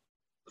until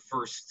the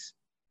first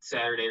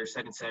Saturday or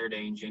second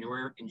Saturday in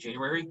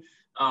January.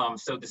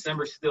 So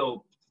December's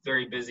still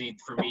very busy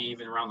for me,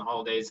 even around the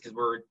holidays, because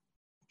we're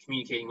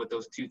communicating with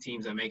those two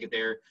teams that make it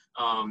there.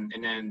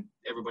 And then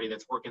everybody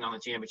that's working on the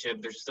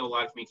championship, there's still a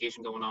lot of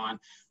communication going on.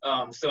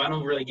 So I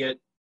don't really get,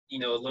 a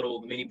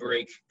little mini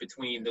break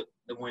between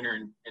the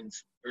winter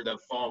or the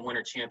fall and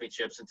winter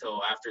championships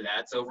until after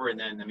that's over. And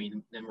then,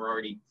 then we're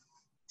already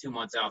 2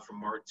 months out from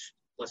March,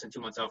 less than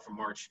 2 months out from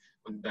March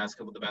when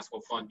the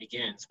basketball fun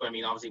begins. But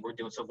obviously we're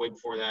doing stuff way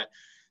before that.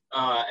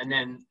 And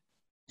then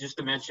just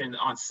to mention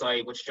on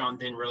site, which John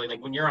didn't really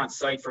like, when you're on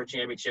site for a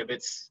championship,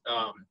 it's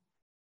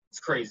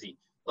crazy.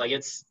 Like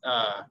it's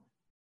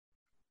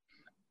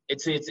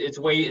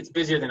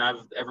busier than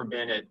I've ever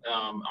been at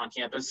on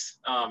campus.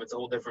 It's a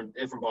whole different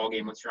ball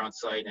game once you're on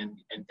site and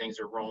things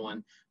are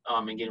rolling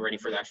and getting ready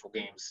for the actual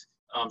games.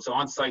 So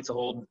on site's a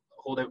whole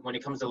when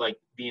it comes to like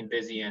being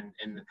busy and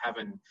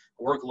having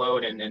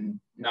workload and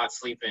not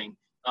sleeping,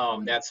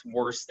 that's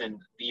worse than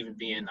even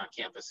being on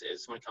campus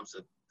is when it comes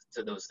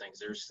to those things.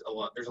 There's a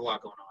lot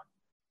going on.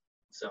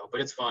 So, but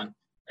it's fun.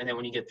 And then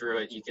when you get through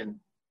it, you can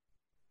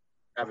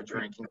have a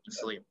drink and go to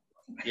sleep.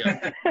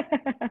 Yeah.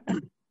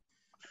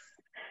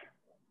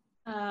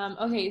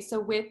 Okay, so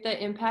with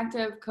the impact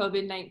of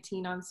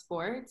COVID-19 on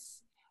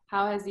sports,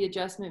 How has the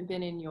adjustment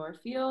been in your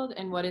field,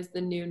 and what is the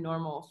new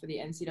normal for the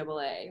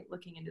NCAA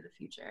looking into the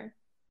future?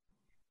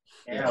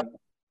 Yeah,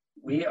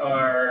 we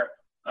are,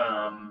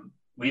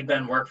 we've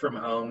been work from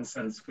home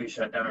since we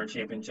shut down our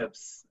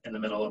championships in the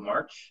middle of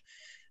March.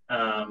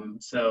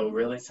 So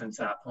really since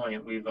that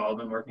point, we've all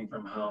been working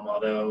from home,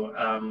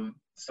 although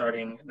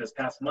starting this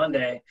past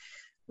Monday,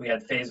 we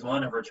had phase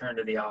one of return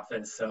to the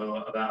office.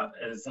 So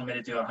it was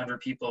limited to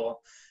 100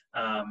 people,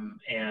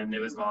 and it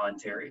was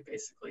voluntary,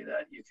 basically,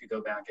 that you could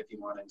go back if you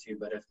wanted to,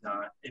 but if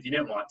not, if you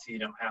didn't want to, you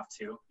don't have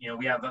to. You know,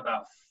 we have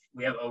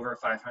over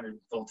 500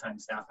 full-time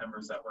staff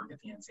members that work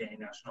at the NCAA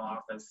national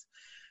office.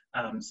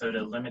 So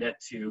to limit it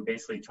to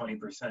basically 20%,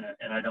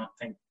 and I don't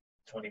think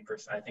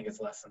 20%, I think it's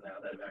less than that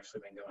have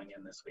actually been going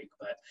in this week,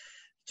 but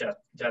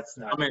Jett's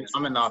not.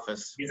 I'm in the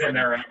office. He's in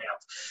there right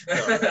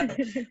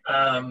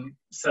now.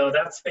 So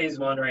that's phase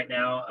one right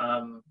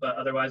now. But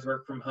otherwise,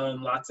 work from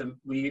home.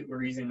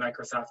 We're using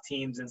Microsoft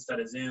Teams instead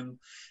of Zoom,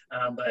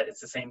 but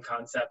it's the same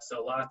concept.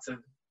 So lots of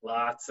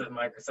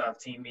Microsoft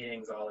team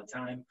meetings all the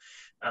time.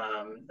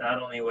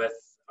 Not only with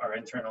our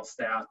internal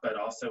staff, but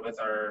also with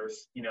our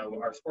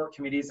sport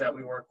committees that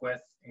we work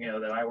with,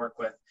 that I work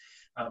with,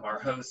 our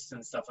hosts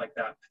and stuff like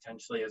that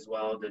potentially as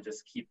well, to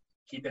just keep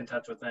in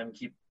touch with them,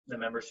 keep the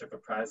membership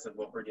apprised of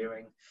what we're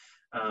doing,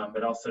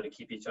 but also to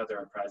keep each other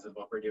apprised of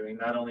what we're doing,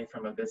 not only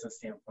from a business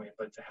standpoint,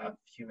 but to have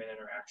human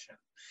interaction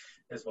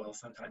as well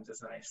sometimes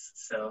is nice.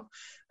 So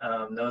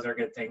those are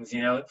good things,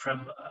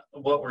 from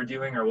what we're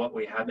doing or what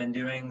we have been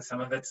doing.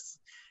 Some of it's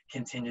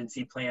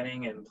contingency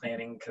planning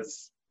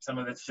because some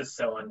of it's just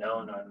so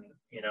unknown on,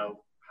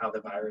 how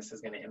the virus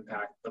is going to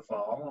impact the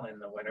fall and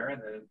the winter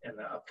and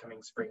the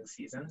upcoming spring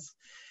seasons.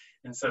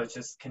 And so it's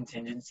just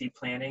contingency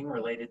planning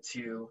related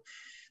to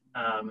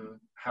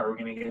how are we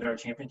going to get our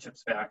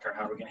championships back, or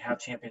how are we going to have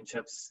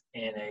championships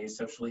in a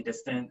socially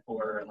distant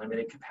or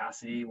limited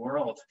capacity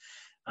world,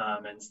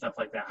 and stuff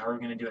like that. How are we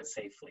going to do it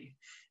safely?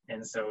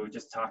 And so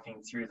just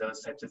talking through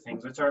those types of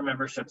things, which our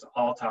memberships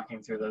all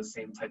talking through those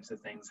same types of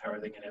things. How are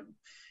they going to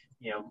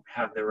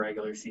have their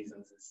regular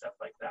seasons and stuff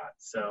like that.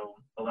 So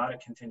a lot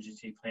of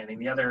contingency planning.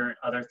 The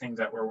other things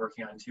that we're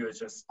working on too is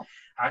just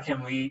how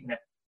can we,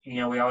 we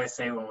always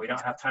say when we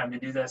don't have time to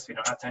do this, we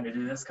don't have time to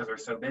do this because we're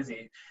so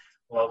busy.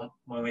 Well,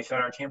 when we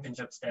shut our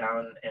championships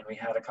down and we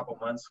had a couple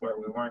months where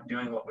we weren't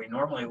doing what we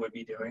normally would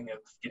be doing of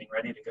getting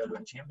ready to go to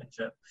a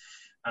championship,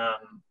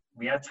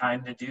 we had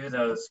time to do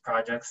those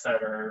projects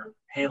that are,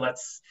 hey,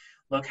 let's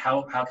look,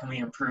 how can we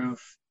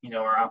improve,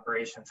 our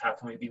operations? How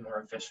can we be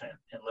more efficient?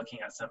 And looking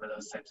at some of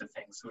those types of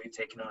things. So we've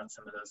taken on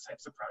some of those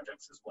types of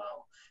projects as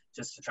well,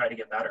 just to try to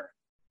get better.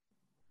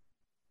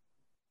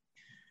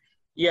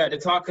 Yeah, to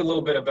talk a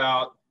little bit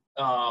about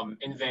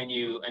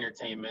in-venue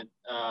entertainment,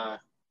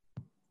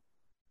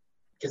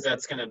 because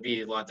that's going to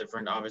be a lot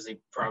different, obviously,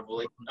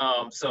 probably.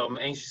 So I'm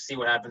anxious to see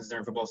what happens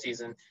during football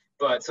season.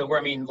 But so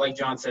like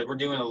John said, we're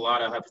doing a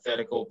lot of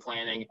hypothetical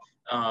planning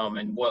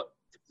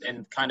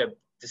and kind of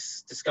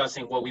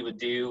discussing what we would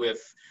do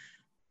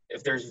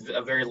if there's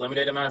a very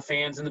limited amount of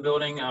fans in the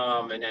building,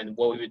 and then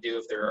what we would do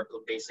if there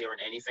basically aren't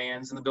any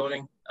fans in the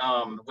building,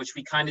 which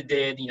we kind of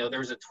did. There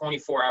was a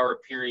 24-hour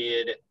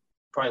period,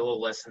 probably a little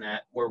less than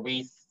that, where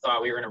we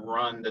thought we were going to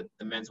run the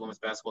men's and women's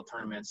basketball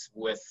tournaments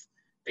with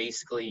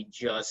basically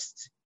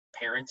just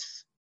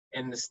parents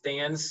in the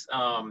stands.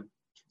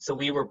 So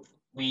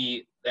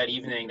that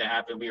evening that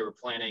happened, we were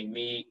planning,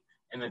 me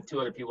and then two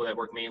other people that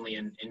work mainly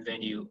in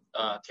venue,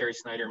 Carrie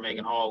Snyder and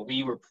Megan Hall.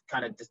 We were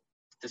kind of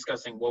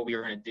discussing what we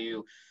were going to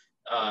do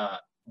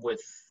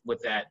with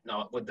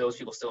those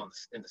people still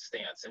in the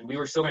stands. And we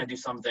were still going to do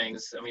some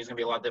things. I mean, it's going to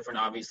be a lot different,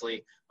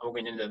 obviously. I'm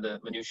going into the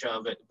minutia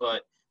of it,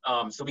 but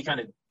so we kind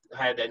of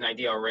had an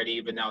idea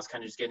already, but now it's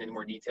kind of just getting into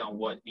more detail on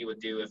what we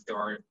would do if there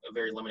are a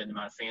very limited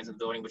amount of fans in the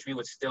building, which we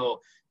would still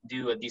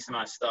do a decent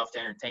amount of stuff to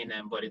entertain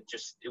them, but it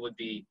would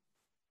be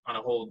on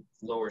a whole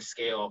lower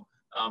scale.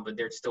 But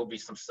there'd still be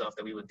some stuff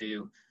that we would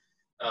do.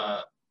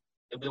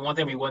 The one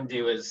thing we wouldn't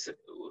do is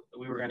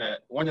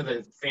one of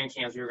the fan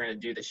cams we were going to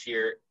do this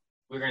year,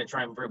 we were going to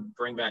try and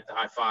bring back the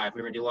high five.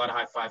 We were going to do a lot of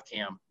high five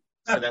cam.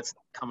 So that's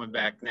coming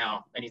back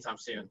now anytime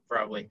soon,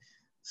 probably.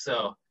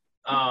 So,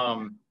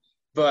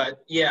 but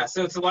yeah,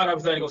 so it's a lot of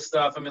hypothetical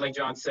stuff. I mean, like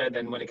John said,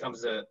 then when it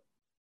comes to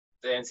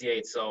the NCAA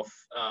itself,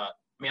 I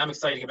mean, I'm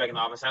excited to get back in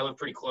the office. I live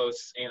pretty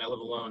close and I live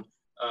alone.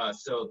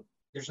 So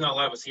there's not a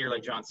lot of us here,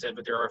 like John said,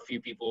 but there are a few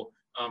people.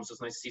 So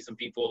it's nice to see some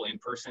people in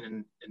person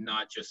and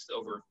not just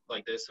over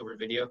like this, over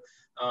video,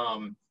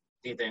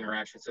 get the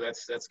interaction. So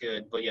that's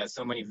good. But yeah,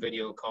 so many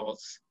video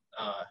calls.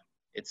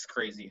 It's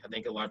crazy. I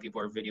think a lot of people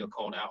are video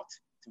called out,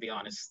 to be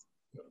honest.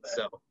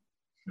 So,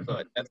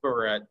 but that's where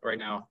we're at right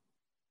now.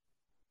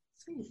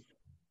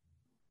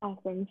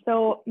 Awesome.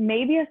 So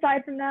maybe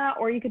aside from that,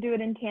 or you could do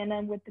it in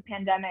tandem with the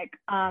pandemic,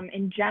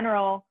 in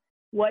general,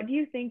 what do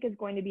you think is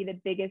going to be the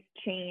biggest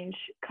change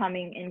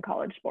coming in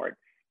college sports?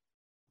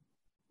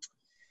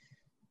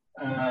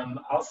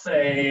 I'll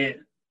say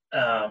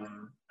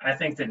I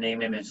think the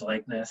name, image,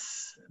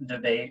 likeness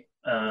debate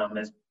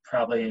is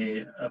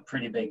probably a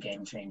pretty big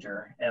game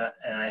changer.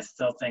 And I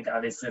still think,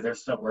 obviously, they're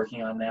still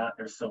working on that.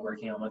 They're still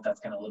working on what that's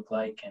going to look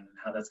like and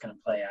how that's going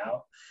to play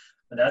out.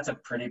 But that's a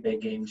pretty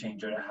big game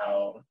changer to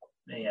how,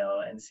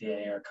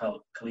 NCAA or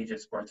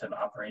collegiate sports have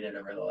operated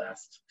over the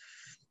last,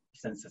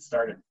 since it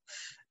started.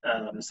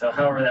 So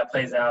however that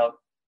plays out,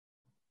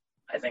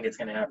 I think it's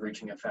going to have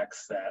reaching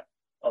effects that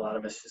a lot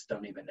of us just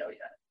don't even know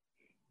yet.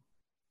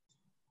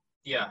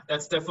 Yeah,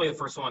 that's definitely the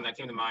first one that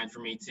came to mind for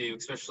me too,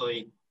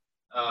 especially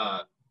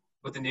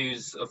with the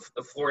news of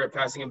Florida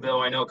passing a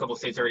bill. I know a couple of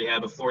states already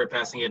have, but Florida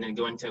passing it and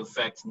going into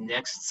effect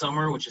next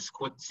summer, which is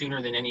quick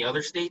sooner than any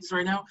other states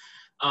right now.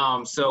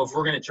 So if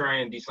we're going to try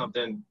and do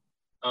something,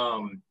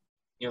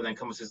 that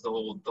encompasses the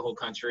whole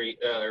country,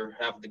 or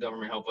have the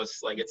government help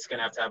us, like, it's going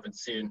to have to happen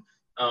soon.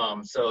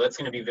 So that's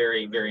going to be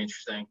very, very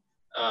interesting.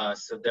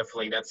 So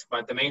definitely that's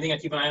the main thing I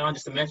keep an eye on.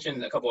 Just to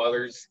mention a couple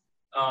others.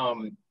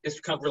 This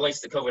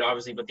relates to COVID,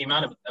 obviously, but the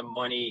amount of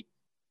money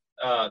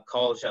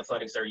college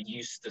athletics are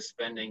used to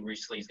spending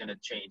recently is going to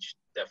change,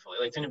 definitely.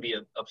 Like, it's going to be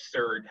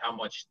absurd how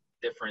much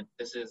different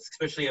this is,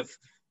 especially if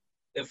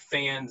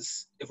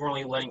we're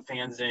only letting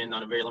fans in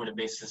on a very limited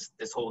basis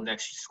this whole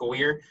next school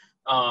year.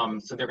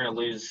 So they're going to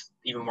lose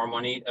even more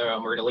money,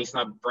 or at least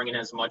not bring in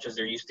as much as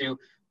they're used to.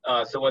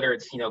 So whether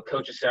it's,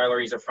 coaches'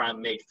 salaries are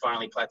finally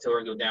plateau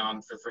or go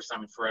down for the first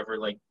time in forever,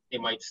 like they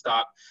might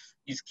stop,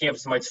 these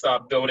campuses might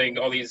stop building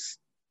all these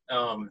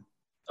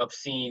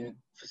obscene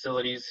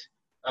facilities.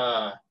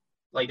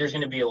 Like, there's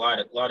going to be a lot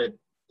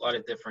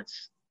of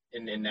difference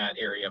in that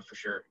area for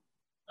sure.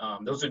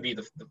 Those would be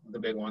the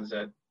big ones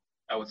that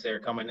I would say are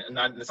coming. And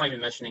it's not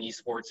even mentioning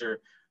esports or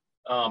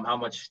how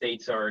much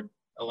states are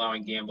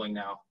allowing gambling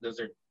now. Those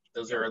are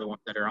the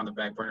ones that are on the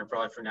back burner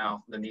probably for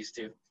now than these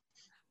two.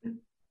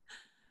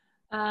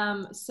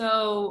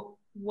 So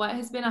what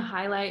has been a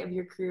highlight of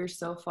your career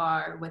so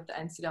far with the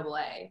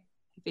NCAA?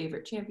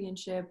 Favorite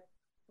championship,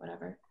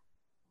 whatever.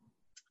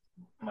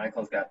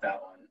 Michael's got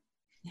that one.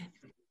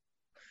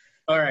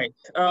 All right.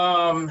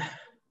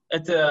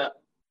 At the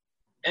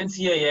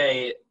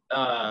NCAA,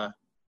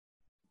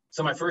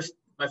 so my first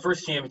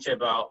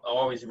championship, I'll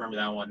always remember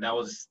that one. That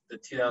was the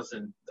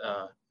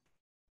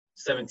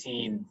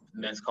 2017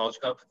 Men's College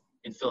Cup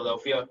in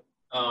Philadelphia.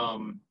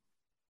 So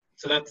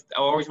I'll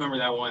always remember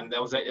that one. It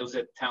was at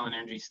Talent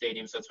Energy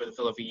Stadium, so that's where the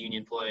Philadelphia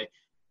Union play.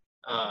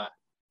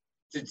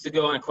 To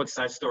go on a quick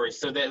side story,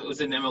 so that it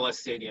was an MLS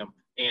stadium,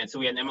 and so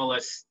we had an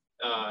MLS,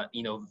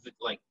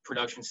 like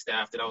production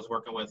staff that I was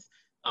working with.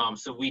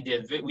 So we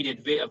did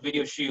a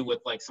video shoot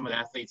with like some of the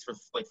athletes for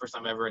like first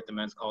time ever at the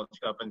Men's College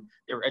Cup, and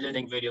they were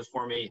editing videos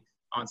for me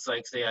on site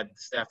because they had the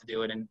staff to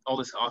do it and all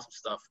this awesome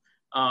stuff.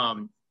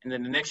 And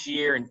then the next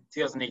year in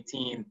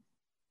 2018,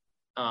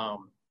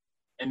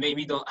 and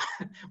maybe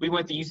we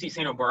went to UC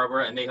Santa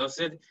Barbara and they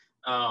hosted,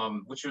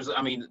 which was,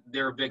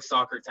 they're a big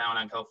soccer town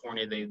in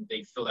California.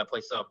 They fill that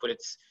place up, but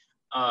it's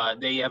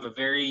they have a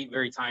very,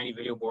 very tiny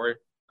video board.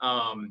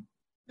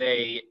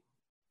 They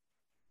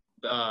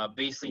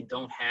basically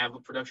don't have a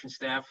production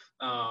staff.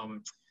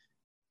 So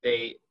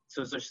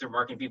it's just their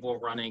marketing people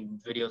running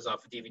videos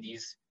off of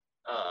DVDs.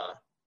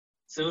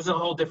 So it was a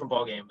whole different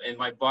ballgame. And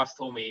my boss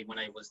told me when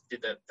I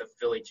did the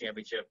Philly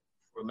championship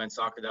for men's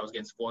soccer that I was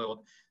getting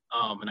spoiled.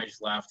 And I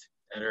just laughed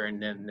at her.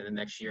 And then the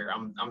next year,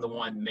 I'm the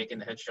one making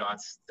the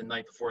headshots the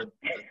night before the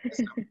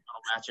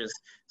matches.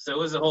 So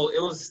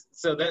those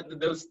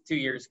 2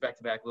 years back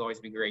to back will always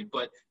be great.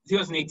 But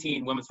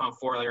 2018 Women's Final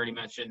Four, I already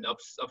mentioned,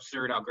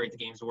 absurd how great the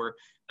games were.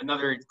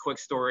 Another quick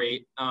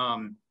story.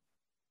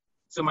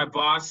 So my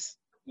boss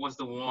was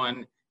the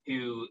one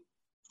who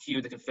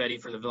cued the confetti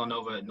for the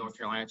Villanova North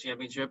Carolina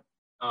championship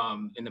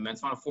in the men's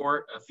Final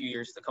Four a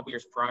couple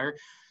years prior.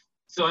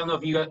 So I don't know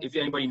if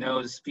anybody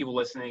knows, people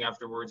listening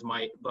afterwards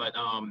might, but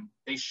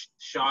they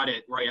shot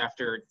it right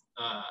after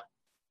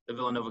the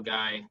Villanova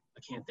guy.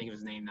 I can't think of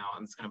his name now,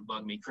 and it's going to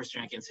bug me. Chris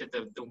Jenkins hit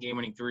the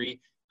game-winning three,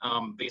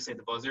 basically at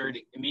the buzzer.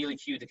 They immediately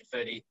cued the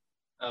confetti,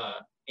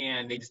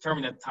 and they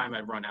determined that the time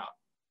had run out,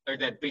 or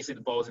that basically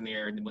the ball was in the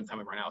air and when time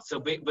had run out. So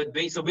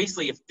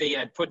basically, if they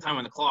had put time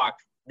on the clock,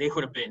 they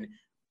would have been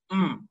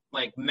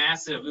like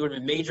massive. It would have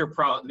been major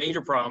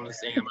problems,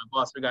 and my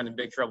boss would have gotten in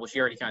big trouble. She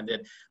already kind of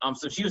did.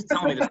 So she was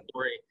telling me this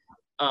story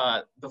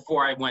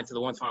before I went to the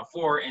Women's Final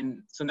Four,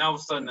 and so now all of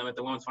a sudden I'm at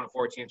the Women's Final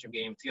Four championship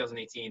game,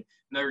 2018,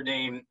 Notre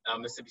Dame,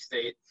 Mississippi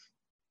State,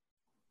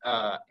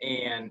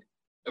 and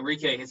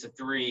Enrique hits a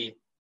three,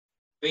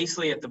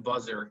 basically at the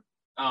buzzer.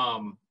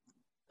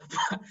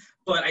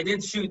 But I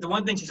didn't shoot. The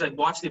one thing she's like,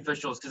 watch the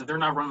officials, because if they're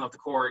not running off the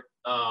court,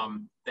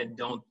 then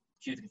don't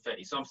cue the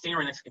confetti. So I'm standing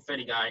right next to the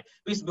confetti guy. At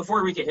least before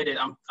Enrique hit it,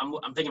 I'm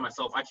thinking to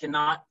myself, I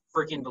cannot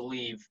freaking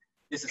believe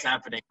this is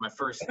happening. My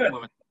first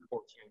Women's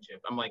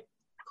championship. I'm like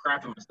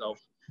crapping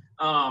myself.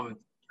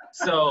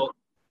 So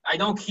I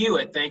don't cue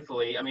it,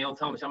 thankfully. I'll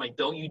tell them, I'm like,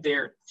 don't you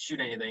dare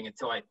shoot anything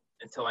until I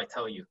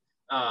tell you.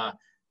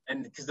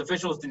 And because the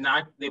officials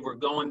they were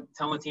telling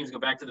the teams to go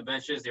back to the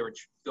benches. They were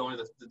going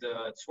to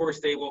the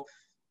scorer's table.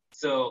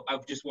 So I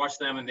just watched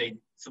them, and they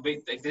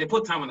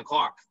put time on the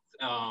clock.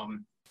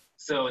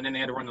 So, and then they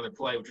had to run another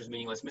play, which was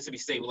meaningless. Mississippi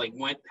State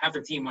half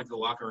their team went to the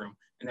locker room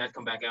and they had to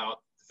come back out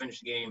to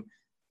finish the game.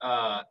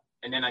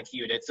 And then I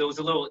queued it. So it was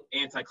a little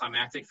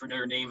anticlimactic for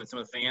Notre Dame and some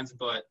of the fans,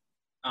 but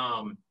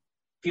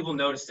people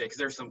noticed it because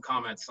there's some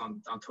comments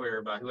on Twitter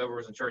about whoever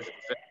was in charge of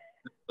the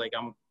like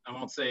I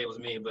won't say it was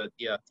me, but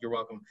yeah, you're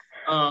welcome.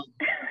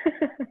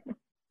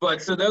 But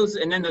so those,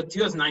 and then the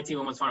 2019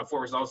 Women's Final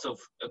Four was also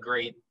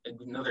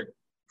another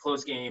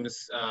close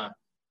games.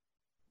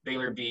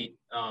 Baylor beat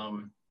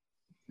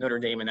Notre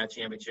Dame in that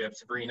championship.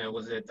 Sabrina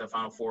was at the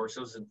Final Four,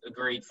 so it was a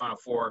great Final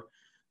Four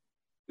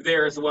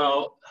there as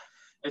well.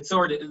 It's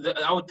hard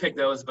I would pick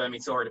those, but I mean,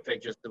 it's so hard to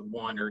pick just the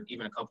one or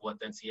even a couple at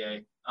the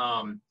NCAA.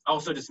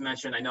 Also just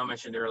mentioned, I know I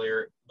mentioned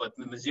earlier, but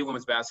the Mizzou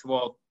women's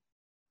basketball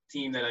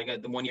team that I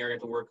got, the 1 year I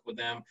got to work with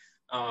them,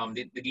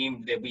 the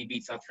game that we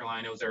beat South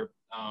Carolina was our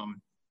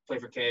Play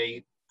for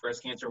K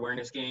breast cancer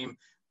awareness game.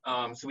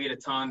 So we had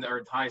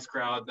our highest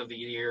crowd of the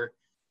year,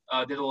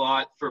 did a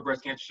lot for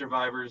breast cancer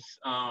survivors.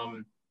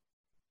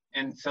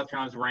 And South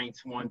Carolina was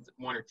ranked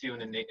one or two in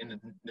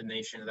the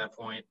nation at that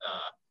point.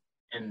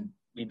 And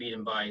we beat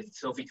them by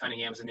Sophie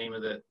Cunningham's the name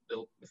of the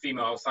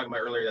female I was talking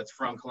about earlier. That's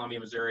from Columbia,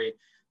 Missouri,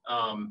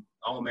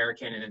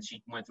 All-American, and then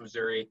she went to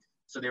Missouri.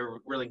 So they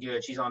were really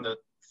good. She's on the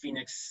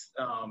Phoenix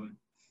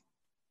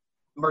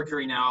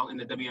Mercury now in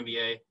the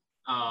WNBA.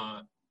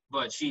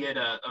 But she had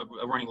a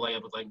running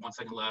layup with 1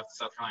 second left.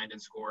 South Carolina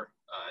didn't score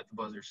at the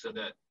buzzer. So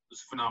that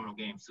was a phenomenal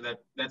game. So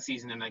that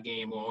season and that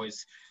game will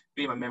always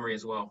be in my memory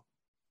as well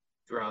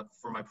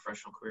for my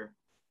professional career.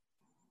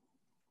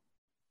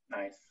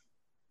 Nice.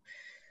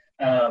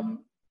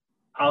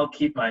 I'll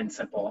keep mine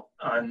simple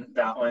on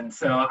that one.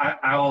 So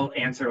I will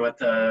answer with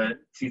the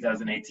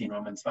 2018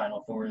 Women's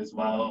Final Four as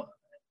well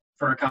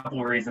for a couple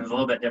of reasons. A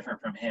little bit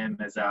different from him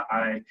is that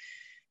I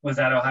was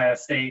at Ohio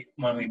State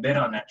when we bid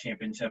on that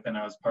championship, and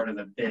I was part of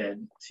the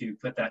bid to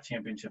put that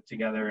championship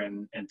together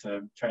and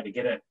to try to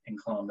get it in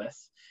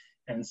Columbus.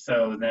 And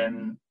so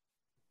then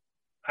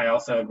I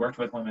also had worked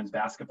with women's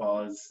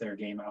basketball as their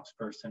game ops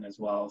person as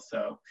well.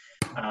 So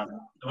the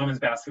women's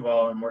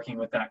basketball and working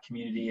with that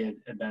community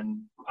had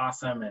been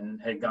awesome,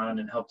 and had gone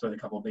and helped with a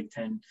couple Big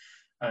Ten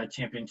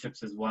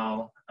championships as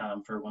well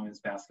for women's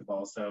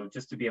basketball. So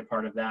just to be a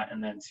part of that,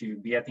 and then to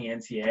be at the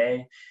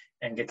NCAA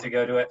and get to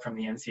go to it from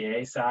the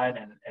NCAA side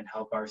and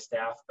help our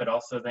staff, but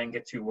also then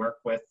get to work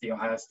with the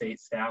Ohio State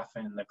staff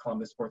and the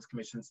Columbus Sports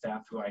Commission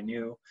staff who I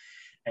knew.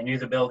 I knew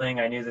the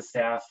building, I knew the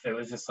staff. It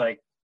was just it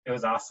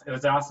was awesome. It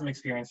was an awesome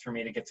experience for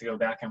me to get to go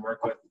back and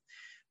work with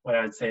what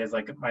I would say is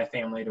my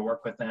family, to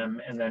work with them,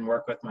 and then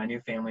work with my new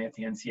family at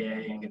the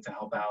NCAA and get to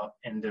help out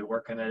and to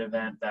work on an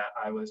event that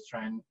I was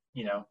trying,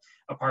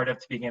 a part of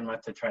to begin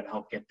with, to try to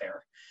help get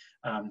there,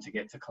 to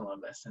get to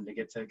Columbus and to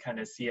get to kind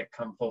of see it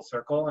come full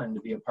circle and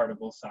to be a part of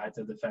both sides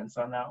of the fence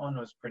on that one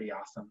was pretty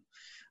awesome,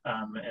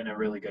 and a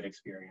really good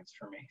experience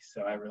for me.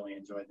 So I really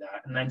enjoyed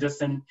that. And then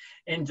just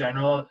in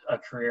general, a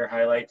career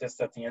highlight just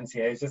at the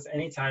NCAA is just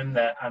anytime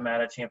that I'm at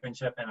a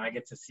championship and I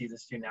get to see the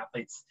student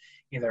athletes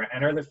either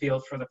enter the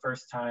field for the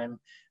first time,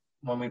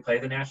 when we play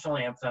the national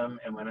anthem,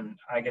 and when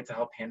I get to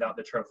help hand out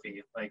the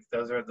trophy.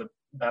 Those are the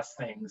best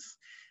things.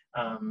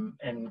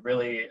 And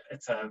really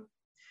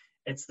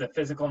it's the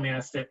physical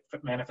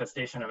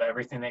manifestation of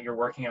everything that you're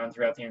working on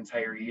throughout the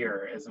entire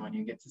year, is when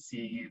you get to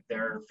see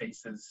their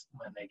faces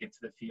when they get to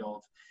the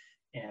field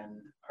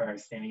and are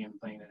standing and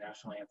playing the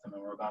national anthem,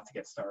 and we're about to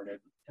get started,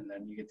 and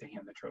then you get to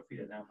hand the trophy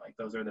to them.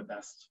 Those are the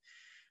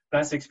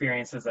best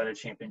experiences at a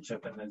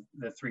championship, and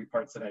the three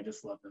parts that I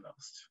just love the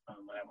most when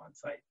I'm on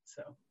site.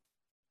 So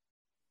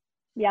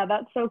yeah,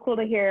 that's so cool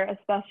to hear,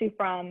 especially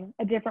from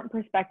a different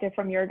perspective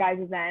from your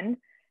guys' end.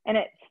 And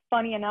it's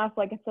funny enough,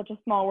 it's such a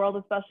small world,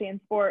 especially in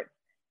sports.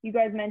 You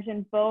guys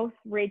mentioned both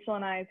Rachel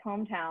and I's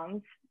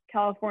hometowns,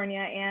 California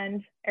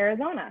and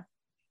Arizona.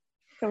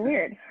 So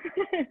weird.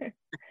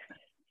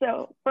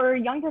 So for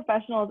young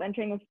professionals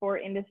entering the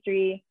sport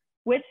industry,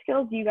 which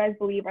skills do you guys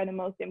believe are the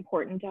most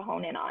important to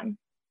hone in on?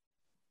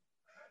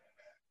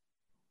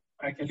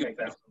 I can take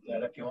that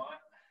if you want.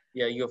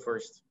 Yeah, you go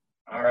first.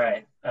 All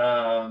right.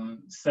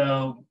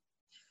 So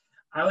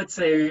I would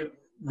say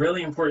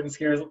really important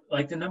skills,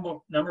 the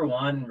number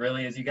one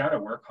really is you got to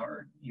work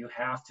hard. You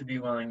have to be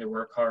willing to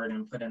work hard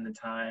and put in the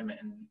time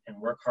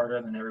and work harder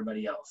than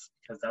everybody else,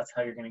 because that's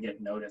how you're going to get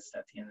noticed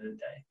at the end of the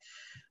day.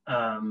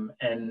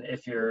 And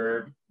if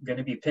you're going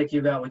to be picky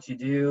about what you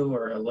do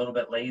or a little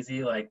bit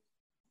lazy,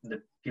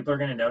 the people are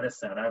going to notice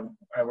that.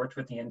 I worked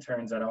with the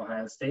interns at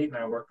Ohio State, and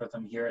I worked with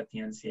them here at the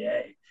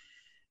NCAA.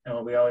 And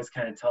what we always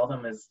kind of tell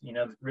them is,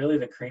 really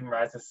the cream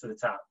rises to the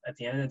top. At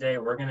the end of the day,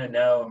 we're going to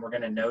know and we're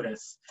going to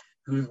notice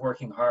who's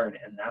working hard,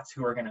 and that's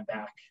who we're going to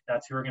back.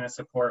 That's who we're going to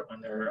support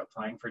when they're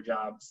applying for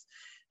jobs,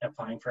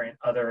 applying for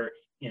other,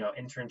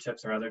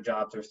 internships or other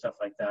jobs or stuff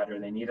like that, or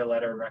they need a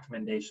letter of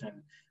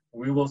recommendation.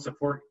 We will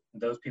support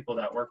those people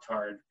that worked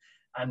hard.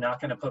 I'm not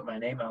going to put my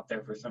name out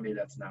there for somebody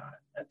that's not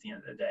at the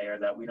end of the day, or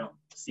that we don't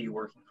see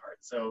working hard.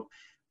 So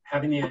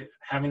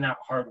having that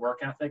hard work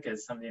ethic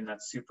is something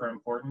that's super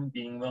important.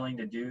 Being willing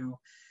to do,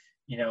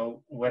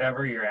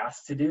 whatever you're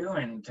asked to do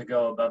and to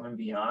go above and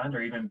beyond,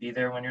 or even be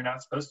there when you're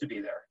not supposed to be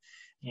there.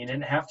 You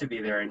didn't have to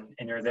be there,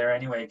 and you're there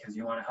anyway because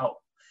you want to help.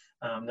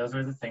 Those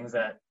are the things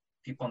that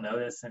people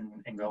notice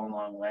and go a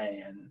long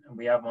way. And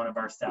we have one of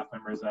our staff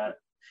members at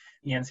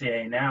the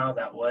NCAA now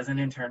that was an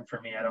intern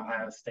for me at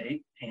Ohio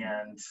State,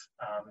 and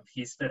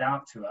he stood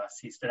out to us.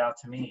 He stood out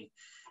to me.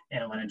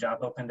 And when a job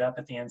opened up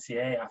at the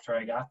NCAA after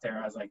I got there,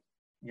 I was like,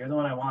 you're the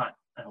one I want.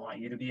 I want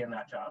you to be in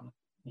that job.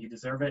 You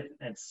deserve it.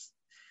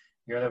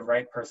 You're the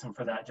right person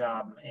for that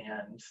job.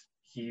 And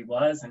he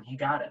was, and he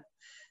got it.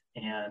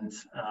 And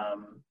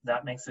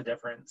that makes a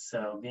difference.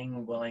 So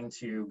being willing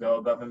to go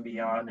above and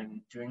beyond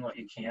and doing what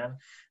you can,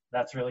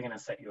 that's really going to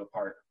set you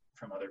apart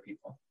from other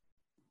people.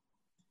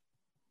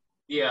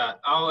 Yeah,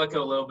 I'll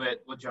echo a little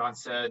bit what John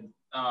said,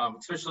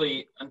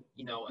 especially,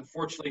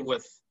 unfortunately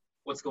with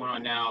what's going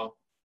on now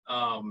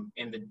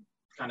and the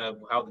kind of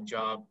how the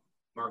job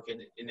market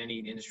in any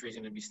industry is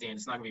going to be staying.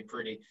 It's not going to be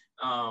pretty,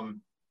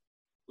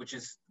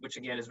 which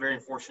again is very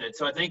unfortunate.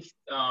 So I think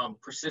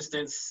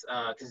persistence,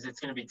 because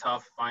it's going to be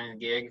tough finding a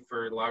gig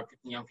for a lot of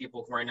young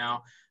people right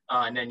now.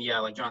 And then, yeah,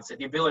 like John said,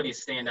 the ability to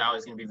stand out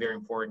is going to be very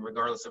important,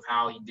 regardless of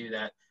how you do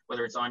that,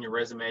 whether it's on your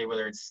resume,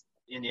 whether it's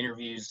in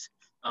interviews,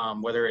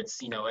 whether it's,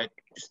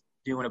 just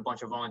doing a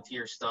bunch of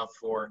volunteer stuff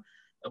for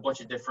a bunch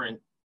of different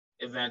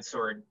events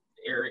or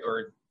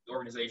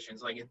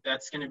organizations. Like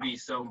that's going to be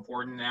so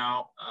important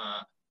now,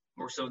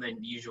 more so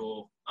than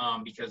usual,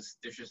 because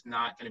there's just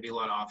not going to be a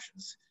lot of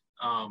options.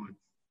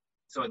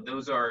 So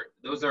those are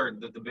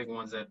the big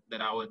ones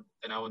that I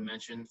would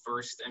mention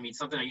first. I mean,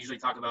 something I usually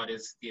talk about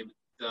is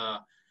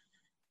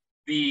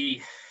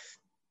the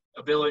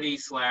ability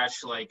 /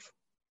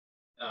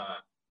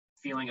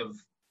 feeling of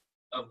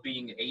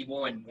being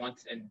able and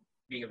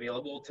being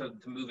available to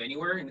move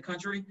anywhere in the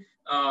country.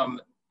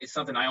 It's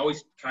something I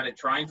always kind of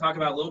try and talk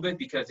about a little bit,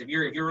 because if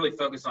you're really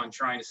focused on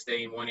trying to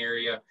stay in one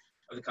area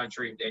of the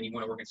country and you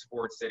want to work in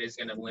sports, that is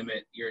going to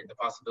limit the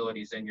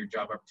possibilities and your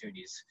job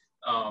opportunities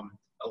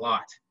a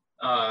lot.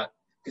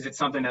 Because it's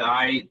something that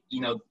I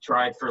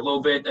tried for a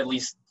little bit, at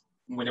least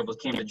when it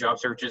came to job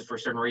searches for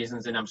certain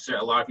reasons, and I'm sure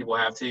a lot of people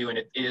have too, and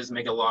it is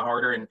make it a lot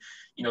harder. And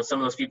some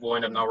of those people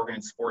end up not working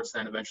in sports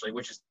then eventually,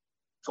 which is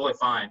totally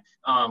fine.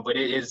 But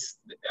it is,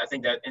 I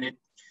think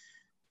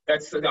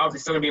that's obviously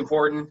still going to be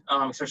important,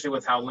 especially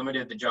with how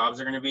limited the jobs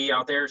are going to be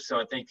out there. So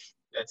I think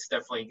that's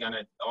definitely going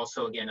to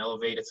also, again,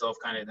 elevate itself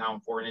kind of how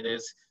important it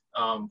is.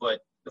 But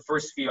the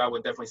first few, I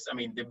would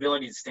definitely, the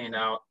ability to stand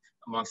out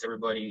amongst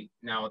everybody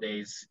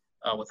nowadays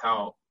with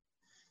how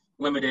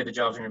limited the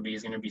jobs are going to be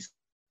is going to be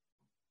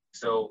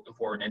so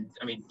important.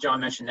 And John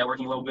mentioned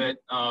networking a little bit.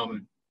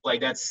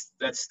 That's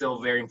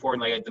still very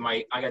important.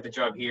 I got the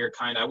job here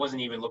I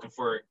wasn't even looking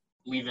for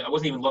leaving. I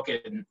wasn't even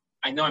looking.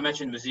 I know I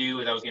mentioned Mizzou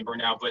that I was getting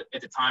burned out, but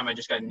at the time I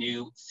just got a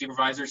new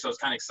supervisor, so I was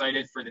kind of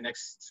excited for the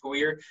next school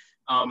year.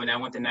 And I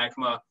went to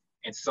NACMA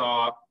and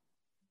saw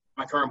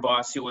my current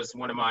boss, who was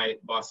one of my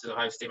bosses at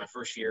Ohio State my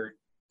first year.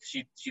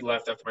 She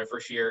left after my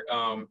first year.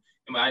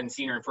 And I hadn't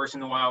seen her in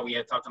person in a while. We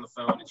had talked on the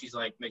phone, and she's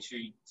like, "Make sure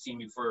you see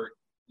me before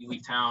you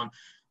leave town."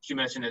 She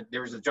mentioned that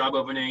there was a job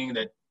opening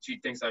that she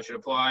thinks I should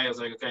apply. I was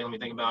like, "Okay, let me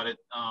think about it."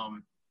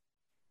 And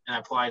I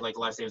applied the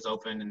last day it was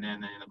open, and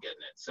then I ended up getting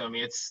it. So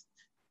it's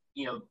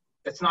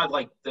it's not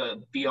like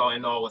the be all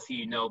end all with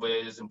who but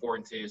it is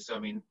important too.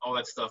 So all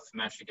that stuff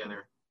matched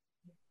together.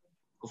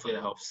 Hopefully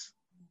that helps.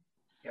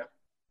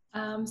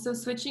 Yeah. So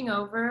switching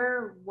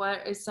over,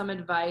 what is some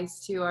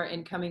advice to our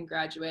incoming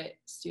graduate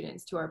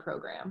students to our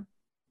program?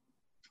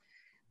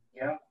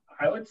 Yeah,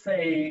 I would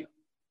say,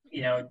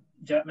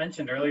 Jett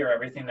mentioned earlier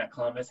everything that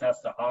Columbus has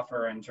to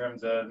offer in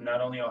terms of not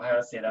only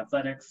Ohio State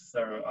athletics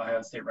or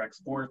Ohio State rec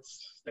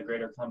sports, the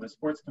Greater Columbus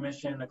Sports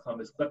Commission, the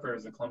Columbus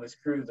Clippers, the Columbus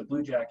Crew, the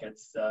Blue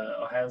Jackets, the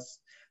Ohio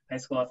High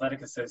School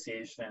Athletic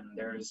Association.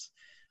 There's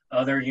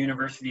other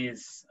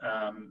universities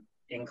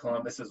in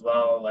Columbus as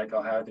well, like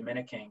Ohio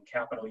Dominican,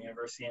 Capital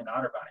University, and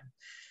Otterbein.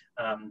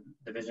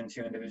 Division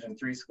II and Division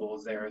III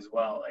schools there as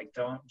well.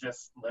 Don't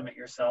just limit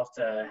yourself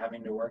to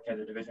having to work at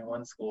a Division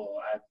I school.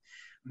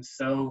 I'm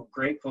so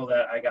grateful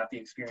that I got the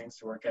experience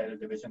to work at a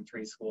Division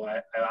III school.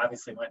 I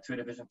obviously went to a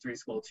Division III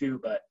school too,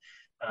 but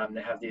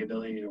to have the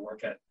ability to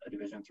work at a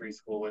Division III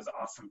school was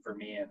awesome for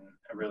me, and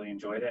I really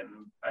enjoyed it,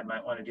 and I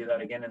might want to do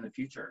that again in the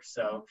future.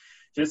 So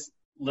just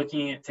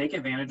take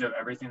advantage of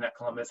everything that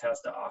Columbus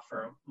has to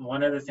offer.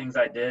 One of the things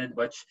I did,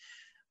 which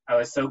I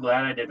was so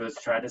glad I did, was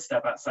try to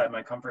step outside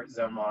my comfort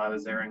zone while I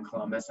was there in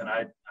Columbus, and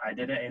I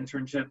did an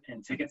internship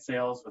in ticket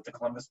sales with the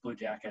Columbus Blue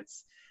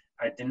Jackets.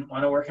 I didn't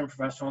want to work in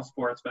professional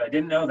sports, but I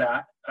didn't know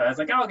that. I was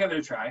like, I'll give it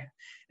a try.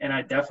 And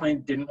I definitely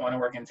didn't want to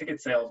work in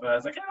ticket sales, but I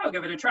was like, I'll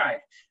give it a try.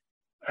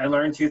 I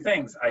learned two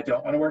things. I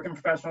don't want to work in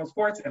professional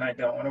sports, and I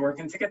don't want to work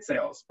in ticket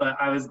sales. But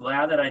I was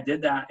glad that I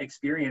did that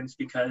experience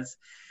because,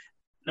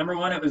 number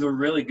one, it was a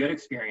really good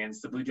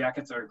experience. The Blue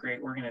Jackets are a great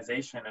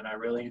organization, and I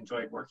really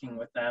enjoyed working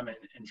with them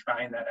and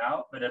trying that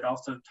out. But it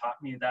also taught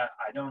me that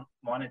I don't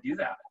want to do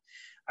that.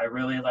 I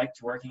really liked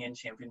working in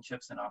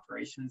championships and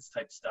operations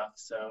type stuff.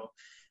 So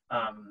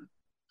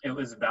it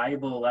was a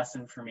valuable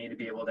lesson for me to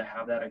be able to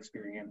have that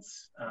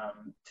experience,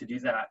 to do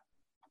that,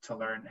 to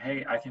learn,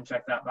 hey, I can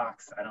check that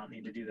box. I don't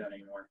need to do that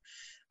anymore.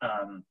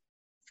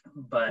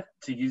 But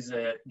to use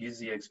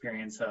the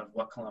experience of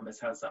what Columbus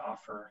has to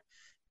offer,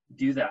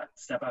 do that,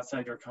 step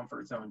outside your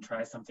comfort zone,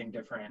 try something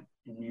different.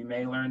 And you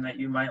may learn that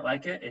you might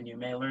like it, and you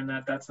may learn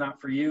that that's not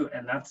for you.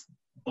 And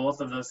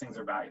both of those things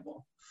are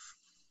valuable.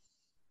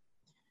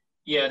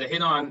 Yeah, to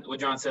hit on what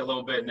John said a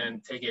little bit and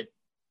then take it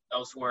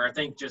elsewhere, I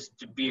think just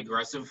to be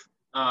aggressive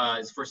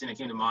is the first thing that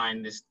came to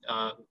mind. Is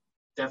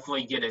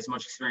definitely get as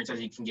much experience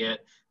as you can get.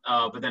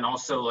 But then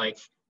also, like,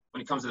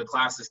 when it comes to the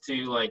classes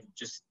too, like,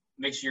 just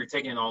make sure you're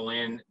taking it all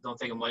in. Don't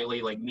take them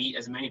lightly. Like, meet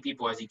as many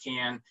people as you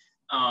can.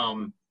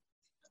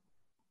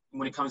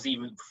 When it comes to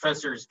even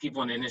professors,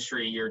 people in the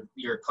industry,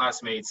 your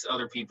classmates,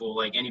 other people,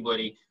 like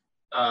anybody,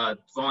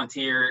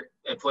 volunteer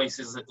at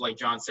places that, like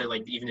John said,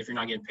 like even if you're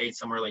not getting paid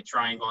somewhere, like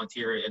try and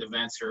volunteer at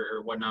events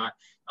or whatnot.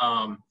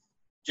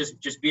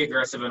 Just be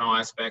aggressive in all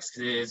aspects,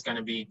 because it is going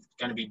to be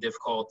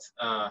difficult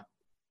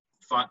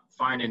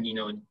finding, you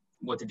know,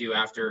 what to do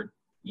after,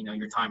 you know,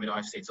 your time at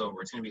Ohio State's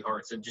over. It's going to be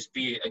hard. So just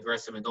be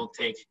aggressive and don't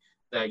take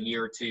that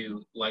year or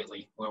two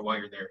lightly while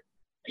you're there.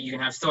 You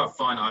can still have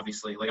fun,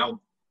 obviously. Like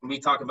when we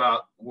talk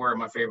about where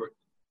my favorite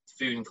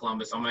food in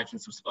Columbus, I'll mention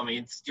some. I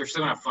mean, you're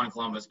still gonna have fun in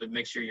Columbus, but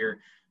make sure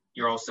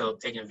you're also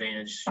taking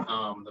advantage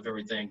of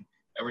everything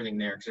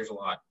there, because there's a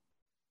lot.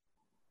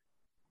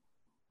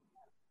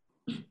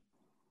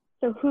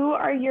 So who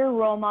are your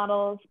role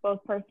models, both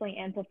personally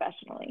and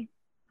professionally?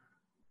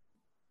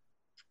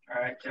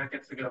 All right, Jack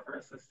gets to go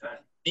first this time.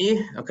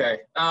 Me? Okay.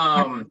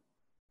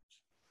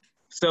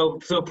 So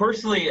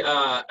personally,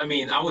 I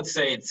mean, I would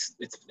say it's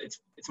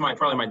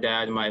probably my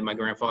dad and my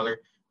grandfather.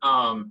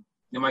 You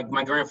know,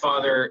 my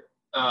grandfather,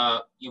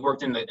 he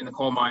worked in the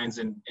coal mines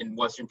in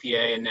Western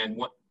PA, and then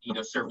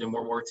served in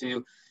World War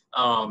II,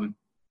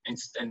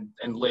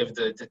 and lived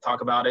to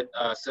talk about it.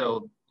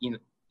 So, you know,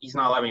 he's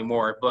not alive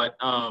anymore, but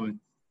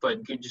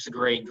just a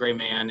great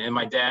man. And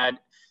my dad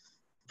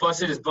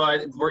busted his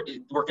butt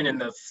working in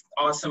the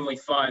awesomely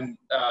fun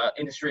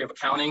industry of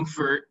accounting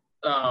for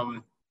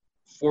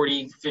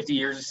 40, 50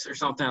 years or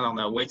something. I don't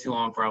know, way too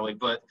long probably.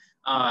 But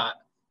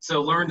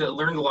so learned a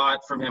lot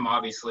from him,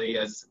 obviously,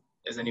 as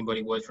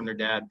anybody would from their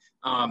dad.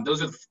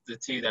 Those are the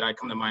two that I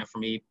come to mind for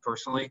me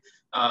personally.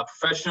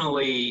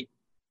 Professionally,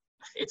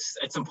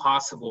 it's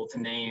impossible to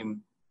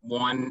name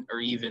one or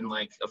even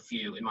like a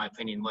few, in my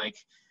opinion. Like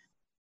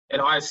at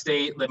Ohio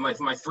State,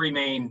 like my three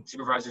main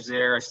supervisors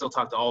there, I still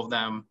talk to all of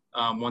them.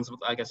 One's,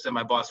 like I said,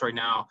 my boss right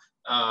now,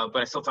 but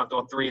I still talk to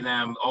all three of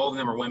them. All of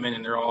them are women,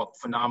 and they're all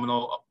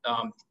phenomenal.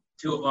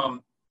 Two of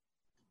them,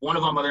 one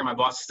of them, other than my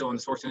boss, is still in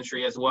the sports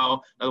industry as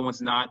well. Another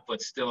one's not,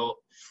 but still,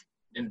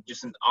 and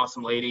just an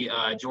awesome lady.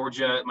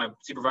 Georgia, my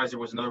supervisor,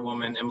 was another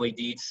woman, Emily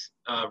Dietz,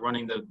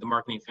 running the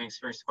marketing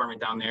experience department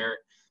down there.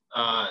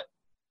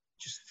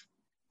 Just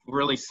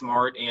really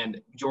smart,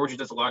 and Georgia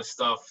does a lot of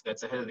stuff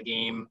that's ahead of the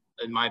game,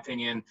 in my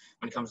opinion,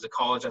 when it comes to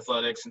college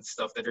athletics and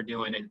stuff that they're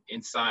doing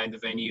inside the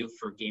venue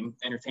for game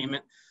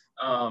entertainment.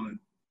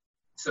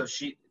 So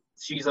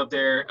she's up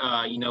there.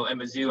 You know, at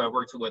Mizzou, I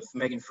worked with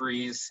Megan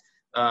Freeze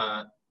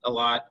a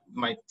lot.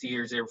 My 2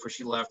 years there before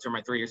she left, or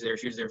my 3 years there,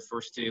 she was there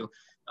first two.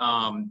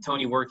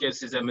 Tony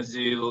Workus is at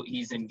Mizzou.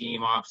 He's in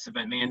game ops,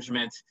 event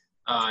management,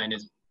 and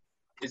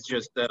is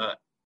just a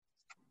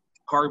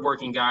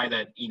hardworking guy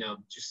that, you know,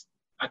 just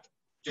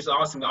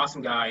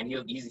awesome guy, and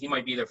he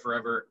might be there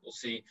forever. We'll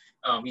see.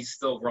 He's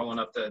still rolling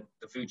up the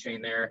food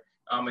chain there.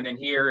 And then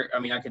here, I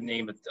mean, I could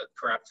name a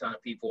crap ton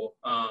of people.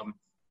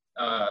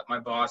 My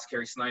boss,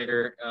 Kerry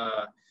Snyder.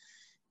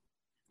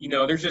 You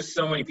know, there's just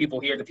so many people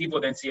here. The people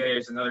at NCAA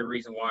is another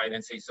reason why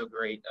NCAA is so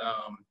great.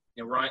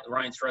 You know,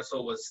 Ryan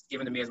Stressel was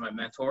given to me as my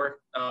mentor.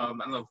 I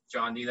don't know if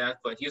John knew that,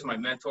 but he was my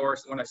mentor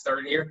when I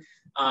started here,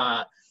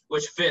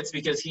 which fits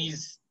because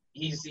he's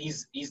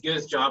good at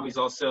his job. He's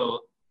also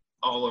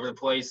all over the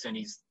place, and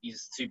he's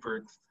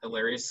super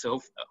hilarious.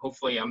 So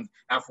hopefully I'm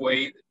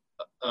halfway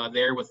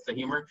there with the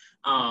humor.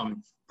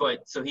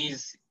 But so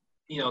he's,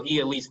 you know, he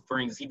at least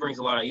brings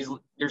a lot of,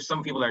 there's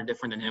some people that are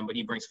different than him, but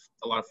he brings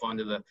a lot of fun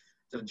to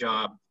the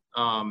job.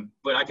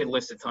 But I could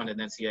list a ton at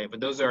NCAA, but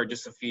those are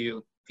just a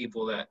few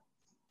people that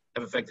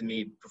have affected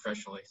me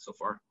professionally so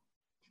far.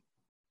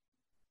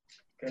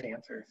 Good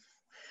answers.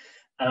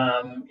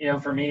 You know,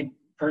 for me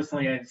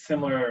personally,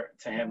 similar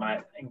to him,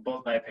 I think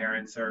both my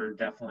parents are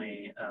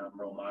definitely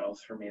role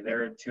models for me.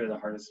 They're two of the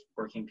hardest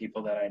working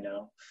people that I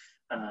know.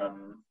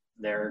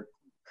 They're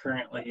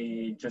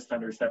currently just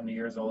under 70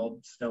 years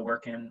old, still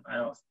working.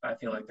 I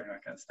feel like they're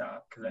not going to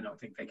stop, because I don't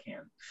think they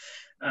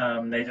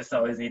can. They just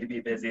always need to be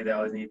busy. They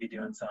always need to be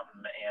doing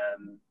something,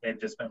 and they've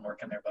just been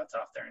working their butts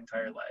off their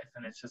entire life.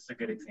 And it's just a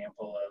good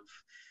example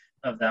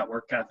of that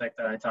work ethic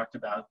that I talked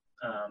about,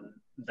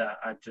 that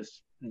I've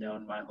just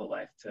known my whole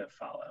life to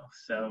follow.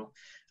 So,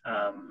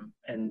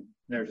 and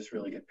they're just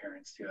really good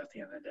parents too at the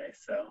end of the day.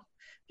 So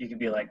if you can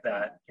be like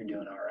that, you're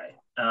doing all right.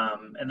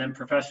 And then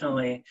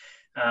professionally,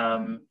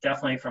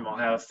 definitely from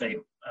Ohio State,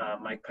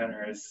 Mike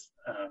Penner is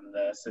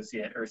the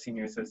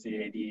senior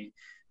associate AD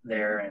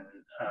there, and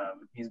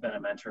he's been a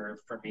mentor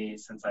for me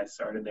since I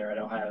started there at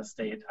Ohio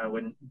State. I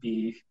wouldn't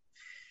be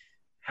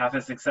half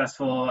as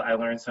successful. I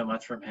learned so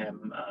much from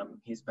him.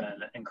 He's been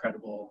an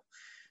incredible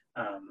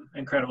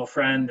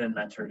friend and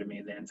mentor to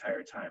me the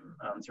entire time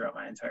throughout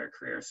my entire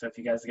career. So if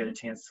you guys get a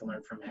chance to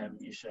learn from him,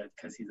 you should,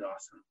 because he's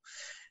awesome.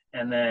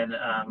 And then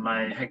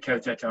my head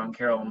coach at John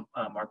Carroll,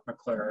 Mark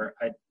McClure,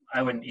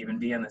 I wouldn't even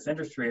be in this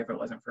industry if it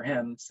wasn't for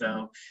him.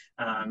 So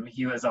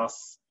he was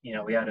also,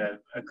 we had a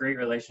great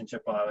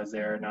relationship while I was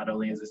there, not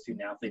only as a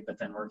student athlete, but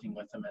then working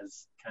with him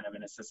as kind of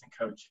an assistant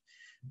coach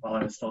while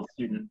I was still a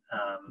student.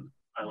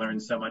 I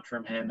learned so much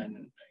from him.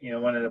 And,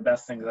 one of the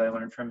best things I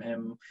learned from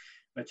him,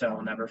 which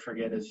I'll never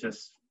forget, is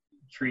just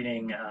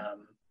treating,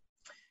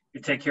 you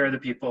take care of the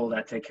people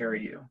that take care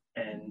of you,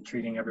 and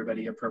treating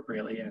everybody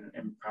appropriately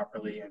and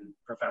properly and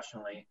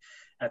professionally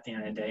at the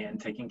end of the day,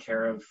 and taking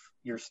care of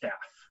your staff.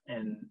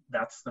 And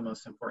that's the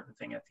most important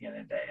thing at the end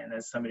of the day. And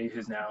as somebody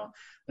who's now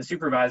the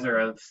supervisor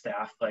of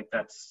staff, like,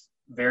 that's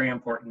very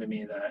important to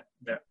me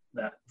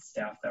that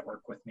staff that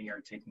work with me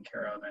are taken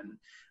care of and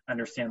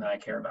understand that I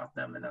care about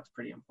them. And that's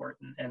pretty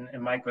important. And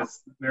Mike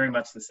was very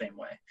much the same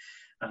way.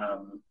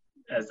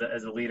 As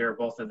a leader,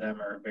 both of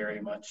them are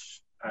very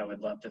much, I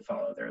would love to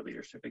follow their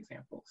leadership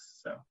examples.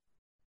 So.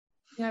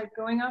 Yeah,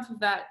 going off of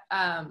that,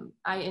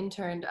 I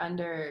interned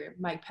under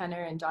Mike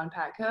Penner and Don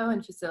Patco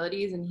in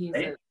facilities, and he's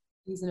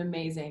an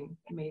amazing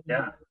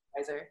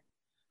supervisor.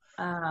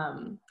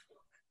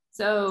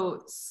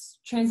 So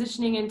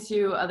transitioning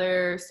into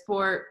other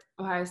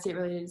Ohio State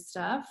related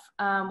stuff,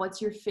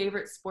 what's your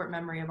favorite sport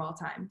memory of all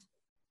time?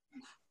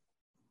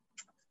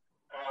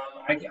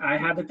 I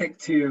had to pick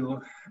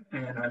two,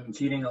 and I'm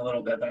cheating a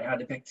little bit, but I had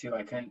to pick two.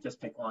 I couldn't just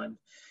pick one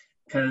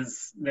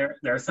because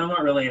they're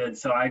somewhat related.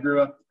 So I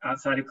grew up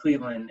outside of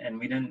Cleveland, and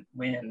we didn't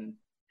win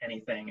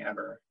anything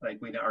ever. Like,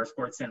 our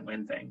sports didn't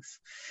win things.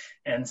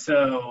 And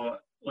so,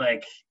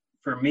 like,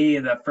 for me,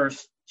 the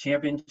first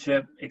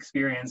championship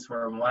experience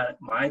where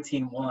my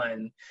team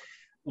won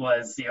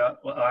was the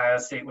Ohio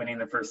State winning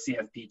the first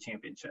CFP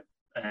championship.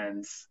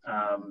 And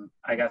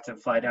I got to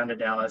fly down to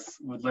Dallas.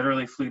 We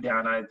literally flew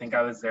down. I think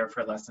I was there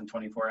for less than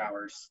 24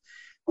 hours.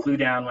 Flew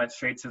down, went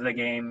straight to the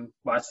game,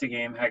 watched the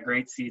game, had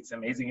great seats,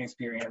 amazing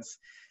experience.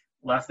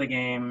 Left the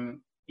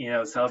game,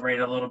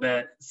 celebrated a little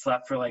bit,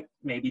 slept for like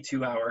maybe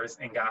 2 hours,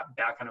 and got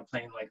back on a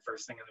plane like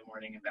first thing in the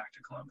morning and back to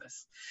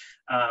Columbus.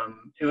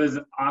 It was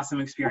an awesome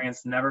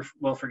experience. Never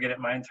will forget it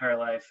my entire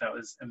life. That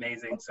was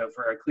amazing. So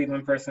for a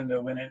Cleveland person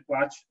to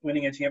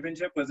winning a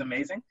championship was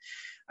amazing.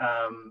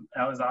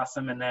 That was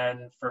awesome. And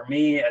then for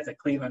me as a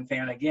Cleveland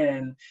fan,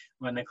 again,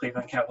 when the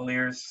Cleveland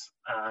Cavaliers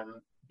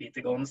beat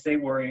the Golden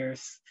State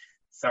Warriors,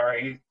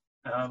 sorry,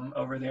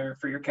 over there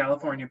for your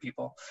California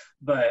people,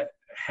 but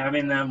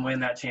having them win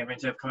that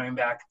championship, coming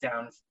back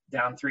down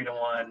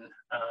 3-1,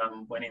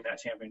 winning that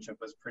championship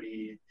was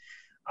pretty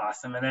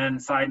awesome. And then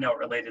side note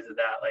related to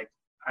that, like,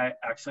 I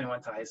actually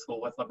went to high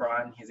school with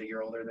LeBron. He's a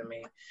year older than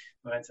me.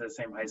 We went to the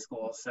same high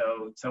school.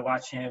 So to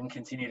watch him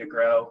continue to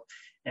grow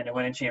and to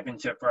win a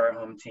championship for our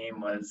home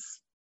team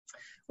was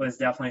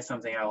definitely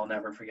something I will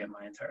never forget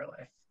my entire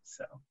life.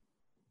 So.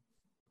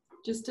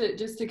 Just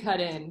to cut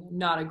in,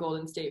 not a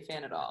Golden State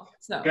fan at all.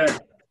 So good.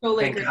 Go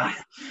Lakers.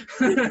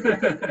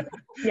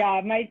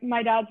 Yeah,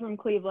 my dad's from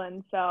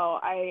Cleveland, so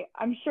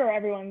I'm sure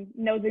everyone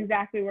knows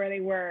exactly where they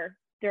were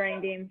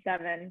during Game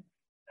 7.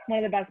 One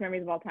of the best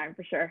memories of all time,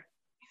 for sure.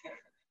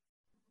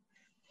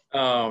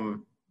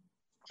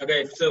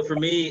 Okay, so for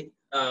me,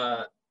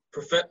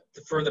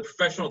 for the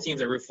professional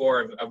teams I root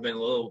for, I've been a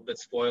little bit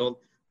spoiled.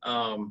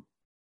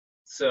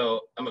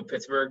 So I'm a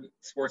Pittsburgh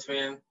sports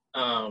fan.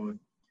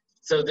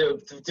 So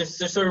just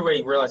so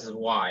everybody realizes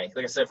why.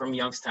 Like I said, from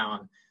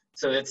Youngstown.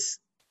 So that's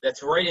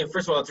right in.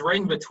 First of all, it's right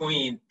in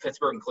between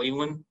Pittsburgh and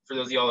Cleveland. For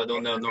those of y'all that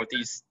don't know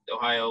Northeast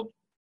Ohio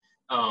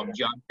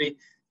geography.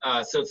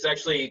 So it's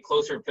actually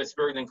closer to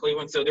Pittsburgh than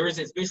Cleveland. So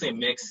it's basically a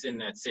mix in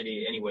that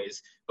city,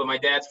 anyways. But my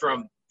dad's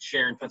from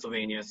Sharon,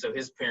 Pennsylvania, so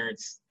his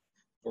parents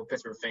were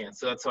Pittsburgh fans.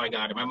 So that's how I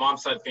got it. My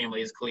mom's side of the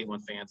family is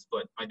Cleveland fans,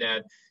 but my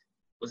dad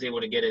was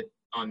able to get it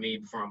on me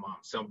before my mom,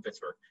 so I'm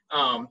Pittsburgh.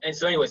 And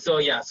so anyway, so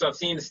I've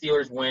seen the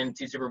Steelers win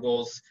 2 Super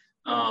Bowls.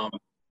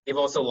 They've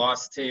also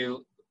lost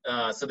 2,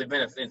 so they've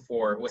been in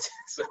 4.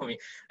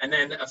 And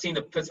then I've seen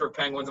the Pittsburgh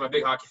Penguins. I'm a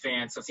big hockey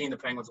fan, so I've seen the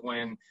Penguins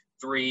win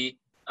 3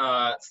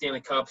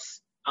 Stanley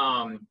Cups.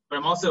 But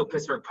I'm also a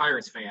Pittsburgh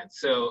Pirates fan.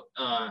 So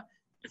and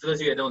for those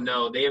of you that don't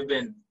know, they have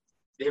been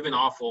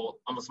awful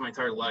almost my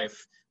entire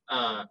life.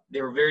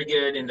 They were very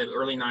good in the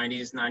early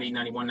 90s, 90,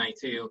 91,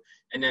 92,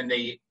 and then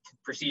they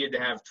proceeded to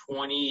have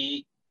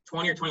 20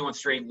 or 21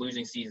 straight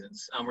losing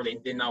seasons where they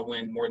did not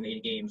win more than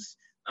 80 games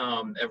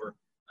ever.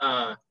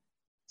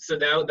 So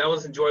that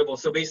was enjoyable.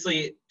 So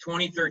basically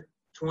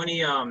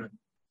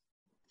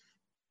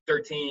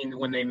 2013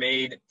 when they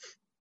made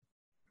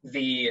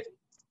the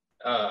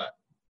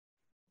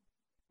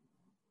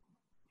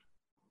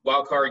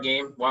wild card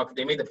game.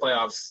 They made the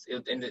playoffs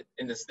in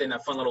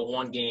that fun little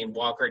 1-game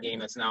wild card game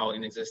that's now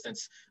in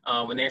existence.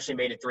 When they actually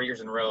made it 3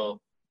 years in a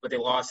row, but they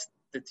lost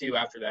the 2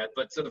 after that.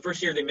 But so the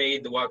first year they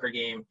made the wild card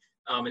game,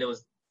 and it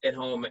was at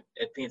home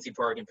at PNC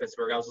Park in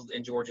Pittsburgh. I was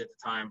in Georgia at the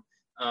time,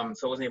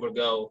 so I wasn't able to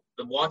go.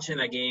 But watching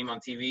that game on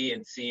TV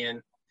and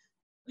seeing,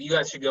 you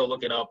guys should go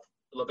look up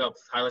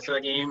highlights of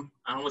that game.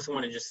 I almost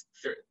want to just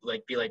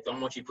be like, I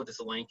want you to put this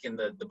link in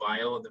the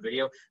bio of the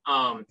video,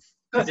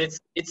 because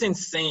it's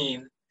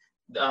insane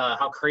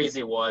how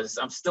crazy it was.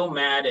 I'm still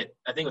mad at,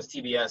 I think it was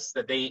TBS,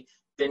 that they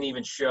didn't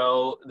even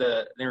show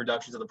the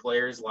introductions of the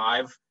players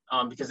live,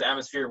 because the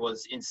atmosphere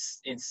was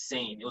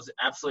insane. It was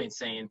absolutely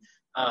insane.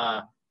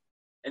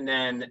 And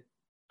then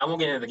I won't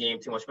get into the game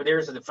too much, but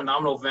there's a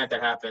phenomenal event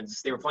that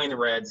happens. They were playing the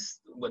Reds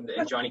when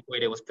Johnny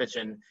Cueto was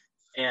pitching,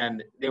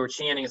 and they were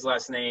chanting his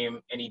last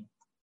name, and he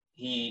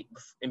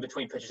in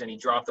between pitches, and he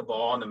dropped the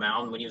ball on the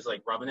mound when he was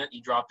like rubbing it. He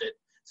dropped it,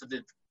 so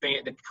the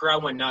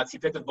crowd went nuts. He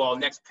picked up the ball.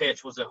 Next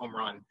pitch was a home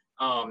run.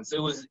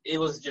 So it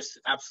was just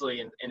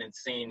absolutely an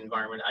insane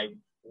environment. I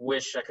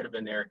wish I could have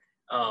been there.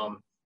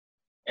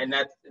 And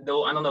that,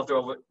 though, I don't know if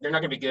they're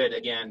not going to be good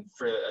again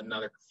for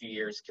another few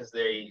years, because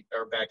they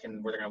are back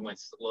in where they're going to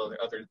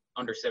win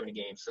under 70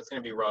 games. So it's going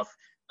to be rough,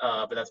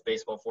 but that's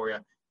baseball for you.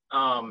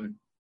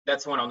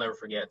 That's one I'll never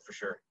forget for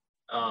sure.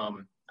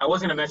 I was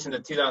going to mention the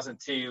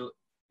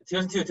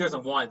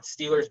 2001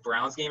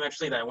 Steelers-Browns game,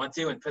 actually, that I went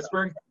to in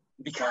Pittsburgh,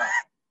 because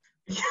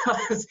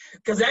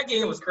that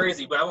game was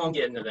crazy, but I won't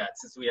get into that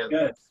since we have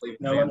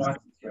no one wants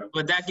to.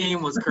 But that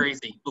game was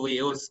crazy.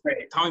 It was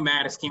Great. Tommy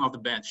Mattis came off the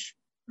bench.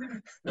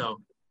 So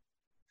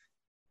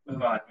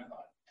Move on.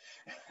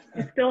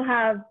 I still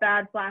have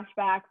bad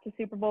flashbacks to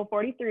Super Bowl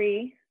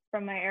 43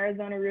 from my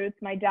Arizona roots.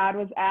 My dad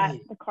was at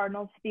the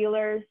Cardinals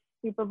Steelers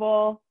Super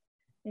Bowl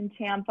in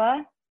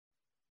Tampa.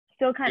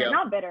 Still kind of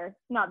not bitter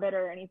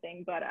or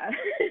anything, but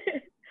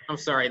I'm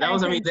sorry. That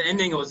was, the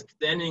ending was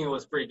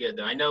pretty good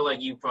though. I know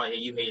like you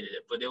hated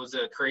it, but it was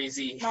a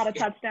crazy. Not a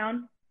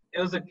touchdown. It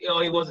was a touchdown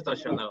though. It was a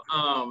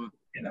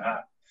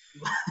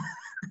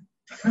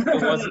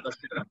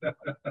touchdown.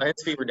 I had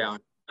his feet were down.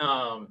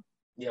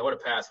 Yeah, what a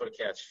pass, what a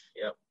catch.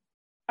 Yep.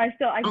 I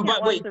can't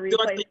watch the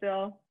replay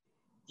still.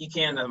 You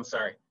can, I'm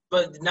sorry.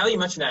 But now that you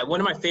mention that, one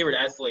of my favorite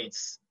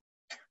athletes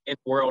in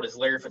the world is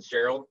Larry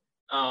Fitzgerald,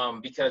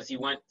 because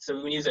when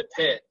he was at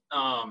Pitt,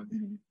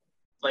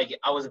 like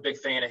I was a big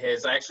fan of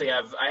his. I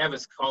have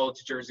his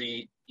college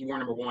jersey. He wore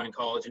number 1 in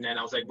college, and then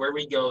I was like, wherever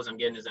he goes, I'm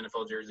getting his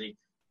NFL jersey.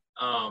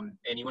 And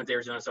he went to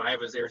Arizona, so I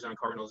have his Arizona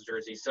Cardinals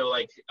jersey. So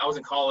like I was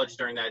in college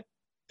during that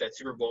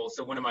Super Bowl.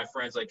 So one of my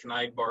friends like, can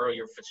I borrow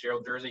your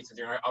Fitzgerald jersey since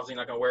you're obviously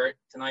not gonna wear it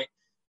tonight?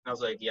 And I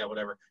was like, yeah,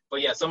 whatever.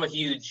 But yeah, so I'm a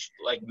huge,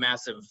 like,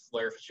 massive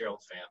Larry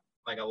Fitzgerald fan.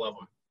 Like, I love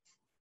him.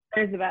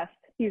 Larry's the best.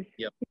 He's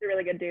a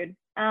really good dude.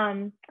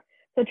 So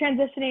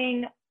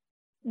transitioning,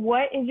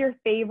 what is your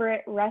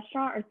favorite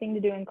restaurant or thing to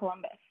do in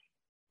Columbus?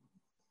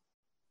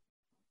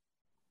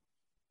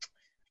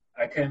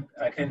 I couldn't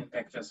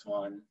pick just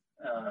one,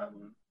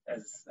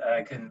 as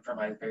I couldn't for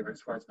my favorite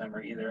sports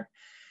memory either.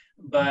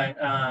 But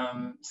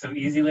so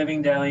Easy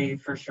Living Deli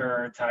for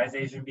sure, Ty's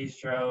Asian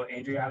Bistro,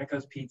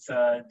 Adriatico's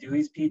Pizza,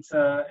 Dewey's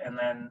Pizza, and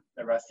then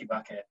the Rusty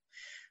Bucket.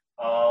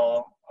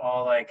 All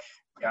like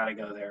gotta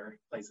go there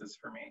places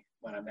for me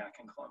when I'm back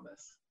in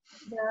Columbus.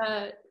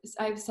 I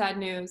have sad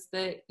news.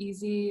 The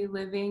Easy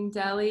Living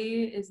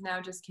Deli is now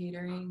just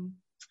catering.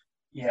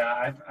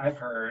 Yeah, I've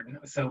heard.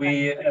 So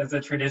we, as a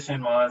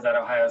tradition was at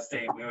Ohio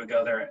State, we would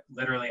go there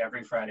literally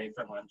every Friday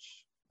for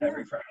lunch.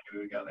 Every Friday we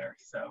would go there.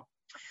 So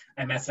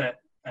I miss it.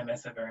 I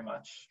miss it very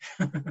much.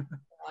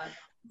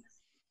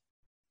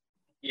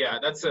 Yeah,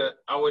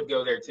 I would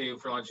go there too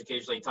for lunch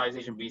occasionally. Ty's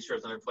Asian Bistro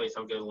is another place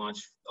I would go to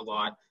lunch a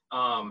lot.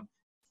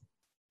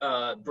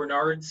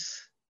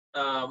 Bernard's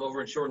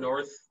over in Shore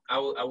North,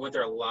 I went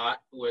there a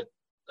lot with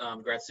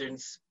grad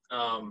students,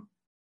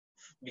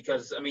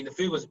 because the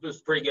food was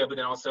pretty good, but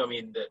then also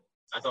I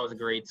thought it was a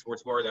great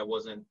sports bar that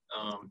wasn't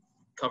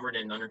covered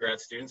in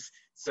undergrad students.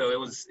 So it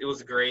was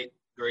a great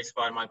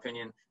spot in my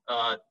opinion.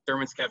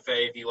 Thurman's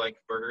Cafe, if you like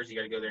burgers, you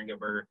got to go there and get a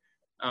burger.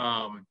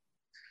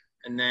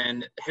 And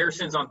then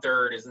Harrison's on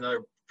 3rd is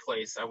another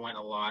place I went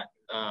a lot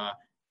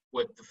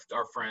with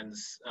our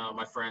friends,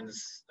 my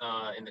friends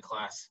in the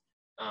class.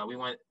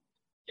 One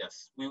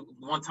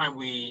time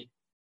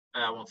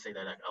I won't say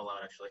that out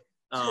loud actually,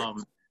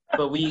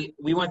 but we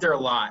went there a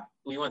lot.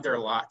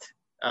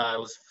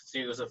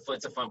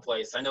 It's a fun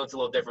place. I know it's a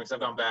little different because I've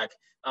gone back.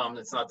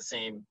 It's not the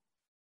same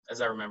as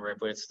I remember it,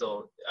 but it's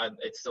still a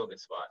good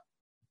spot.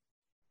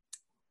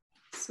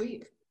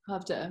 Sweet. I'll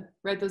have to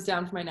write those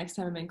down for my next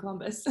time I'm in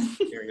Columbus.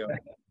 There you go.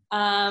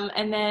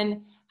 And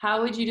then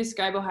how would you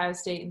describe Ohio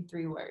State in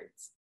 3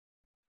 words?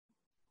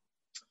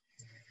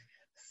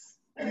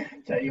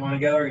 Do you want to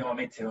go or you want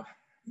me to?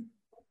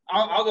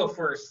 I'll go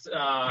first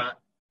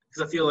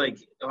because I feel like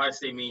Ohio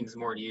State means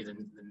more to you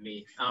than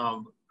me.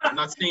 I'm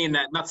not saying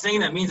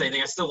that means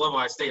anything. I still love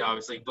Ohio State,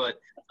 obviously, but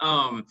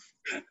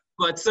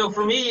so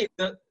for me,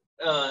 the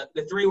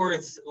 3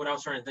 words when I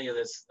was trying to think of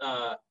this,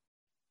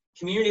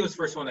 community was the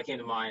first one that came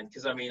to mind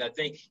because I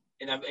think,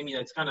 and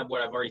it's kind of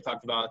what I've already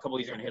talked about. A couple of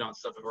these are going to hit on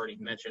stuff I've already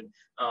mentioned,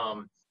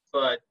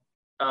 but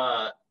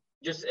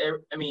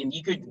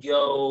you could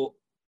go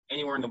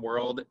anywhere in the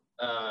world.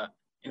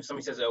 If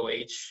somebody says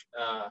OH,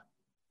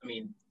 I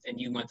mean, and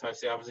you went to Ohio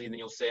State, obviously, and then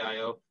you'll say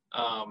IO.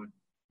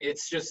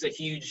 It's just such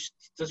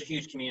a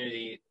huge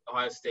community,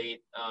 Ohio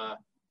State,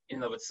 in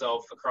and of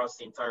itself, across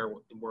the entire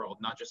world,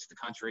 not just the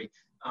country.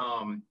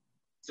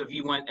 So if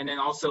you went, and then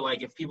also,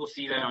 like, if people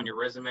see that on your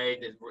resume,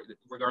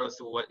 regardless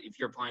of if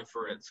you're applying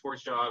for a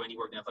sports job and you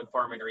work in the athletic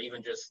department, or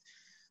even just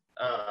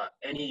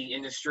any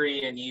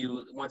industry, and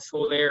you went to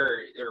school there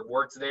or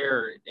worked there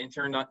or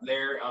interned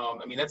there,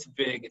 I mean, that's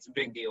big. It's a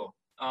big deal.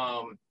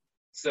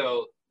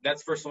 So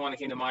that's the first one that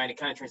came to mind. It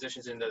kind of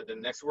transitions into the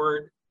next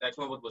word that I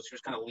came up with, was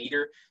just kind of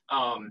leader.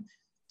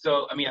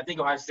 So I mean, I think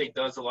Ohio State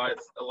does a lot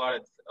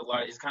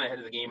is kind of ahead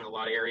of the game in a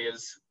lot of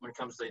areas when it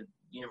comes to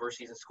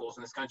universities and schools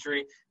in this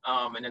country.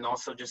 And then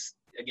also just,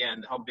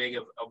 again, how big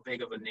of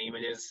a name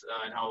it is,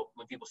 and how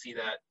when people see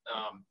that,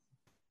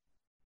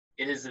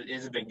 it is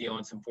a big deal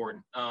and it's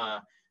important.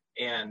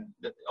 And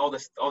all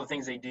the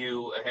things they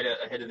do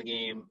ahead of the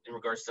game in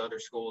regards to other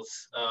schools,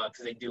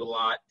 because they do a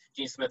lot.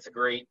 Gene Smith's a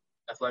great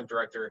athletic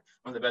director,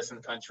 one of the best in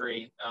the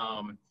country.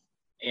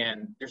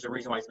 And there's a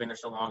reason why he's been there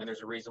so long, and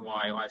there's a reason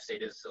why Ohio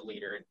State is a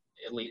leader,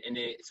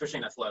 especially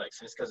in athletics,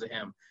 and it's because of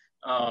him.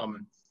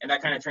 And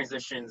that kind of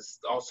transitions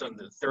also in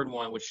the third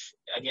one, which,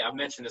 again, I've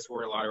mentioned this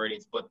word a lot already,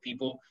 but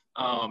people.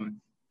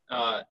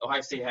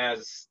 Ohio State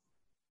has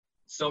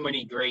so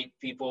many great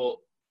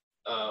people,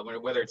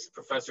 whether it's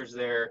professors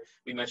there,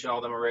 we mentioned all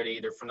of them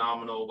already, they're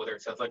phenomenal, whether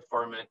it's athletic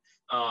department.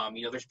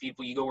 There's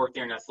people, you go work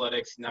there in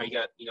athletics, now you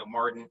got,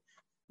 Martin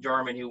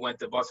Jarman, who went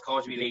to Boston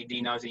College to be the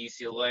AD, now he's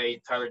at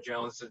UCLA. Tyler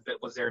Jones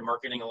was there in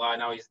marketing a lot,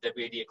 now he's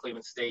deputy AD at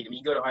Cleveland State. I mean,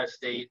 you go to Ohio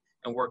State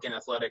and work in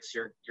athletics,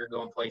 you're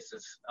going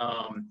places.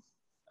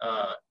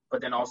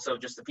 But then also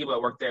just the people that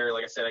work there,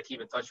 like I said, I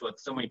keep in touch with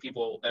so many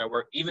people that I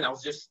work. Even I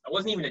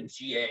wasn't even a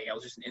GA, I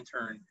was just an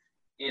intern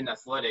in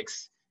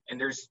athletics,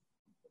 and there's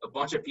a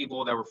bunch of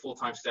people that were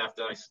full-time staff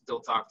that I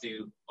still talk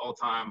to all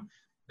the time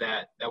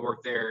that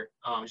work there,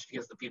 just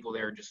because the people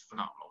there are just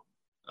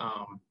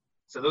phenomenal.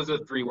 So those are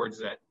the three words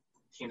that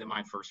came to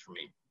mind first for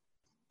me.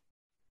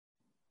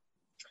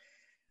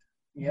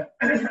 Yeah,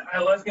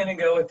 I was going to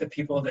go with the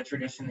people, the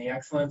tradition, the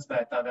excellence, but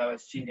I thought that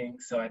was cheating,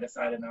 so I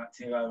decided not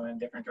to. I went a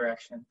different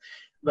direction.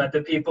 But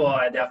the people,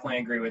 I definitely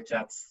agree with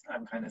Jett's.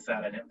 I'm kind of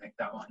sad I didn't pick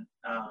that one,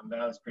 but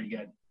that was pretty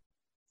good.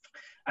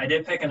 I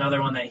did pick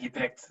another one that he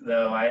picked,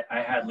 though. I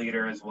had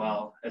leader as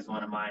well as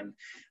one of mine,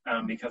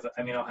 because,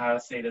 I mean, Ohio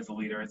State is a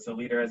leader. It's a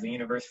leader as a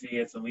university.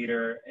 It's a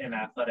leader in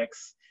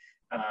athletics.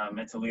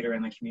 It's a leader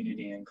in the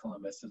community in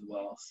Columbus as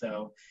well.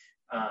 So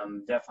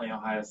definitely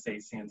Ohio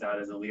State stands out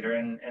as a leader.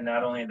 And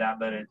not only that,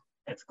 but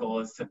its goal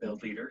is to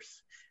build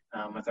leaders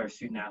with our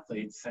student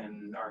athletes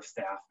and our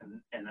staff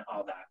and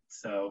all that.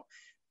 So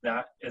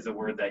that is a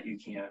word that you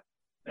can't,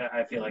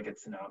 I feel like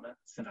it's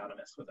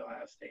synonymous with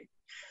Ohio State.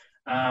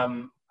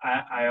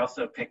 I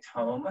also picked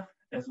home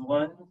as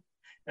one.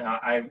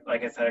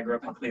 Like I said, I grew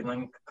up in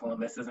Cleveland.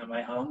 Columbus isn't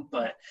my home,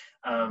 but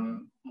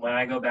when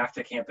I go back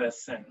to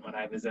campus and when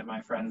I visit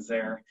my friends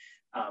there,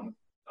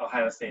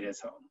 Ohio State is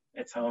home.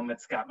 It's home.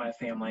 It's got my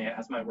family. It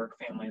has my work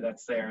family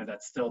that's there,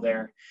 that's still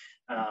there.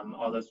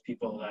 All those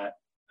people that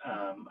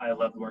I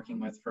loved working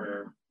with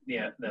for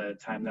the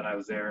time that I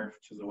was there,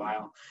 which was a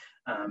while,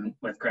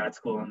 with grad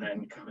school and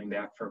then coming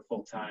back for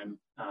full time.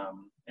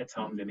 It's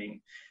home to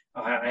me.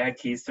 I had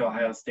keys to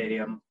Ohio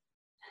Stadium.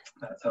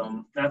 That's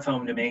home. That's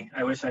home to me.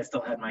 I wish I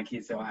still had my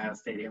keys to Ohio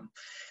Stadium.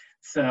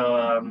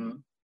 So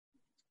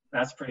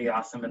that's pretty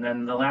awesome. And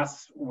then the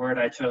last word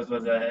I chose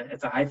was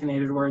it's a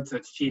hyphenated word, so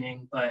it's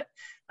cheating, but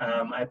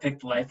I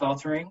picked life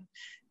altering.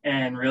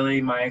 And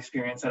really my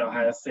experience at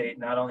Ohio State,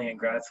 not only in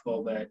grad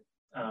school, but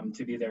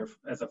to be there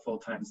as a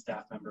full-time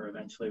staff member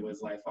eventually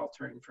was life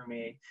altering for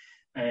me.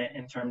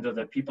 In terms of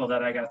the people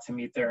that I got to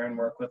meet there and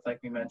work with, like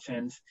we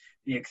mentioned,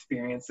 the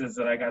experiences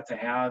that I got to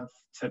have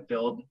to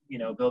build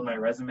my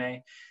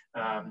resume,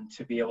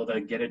 to be able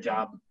to get a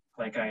job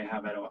like I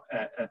have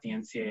at the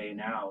NCAA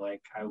now.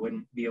 Like I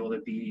wouldn't be able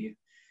to be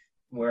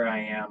where I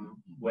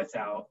am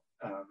without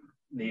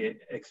the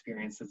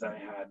experiences that I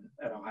had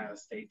at Ohio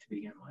State to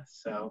begin with.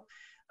 So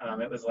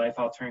it was life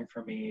altering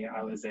for me.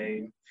 I was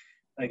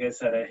like I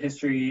said, a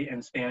history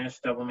and Spanish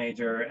double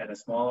major at a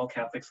small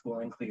Catholic school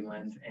in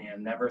Cleveland,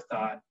 and never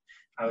thought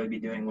I would be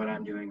doing what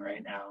I'm doing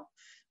right now.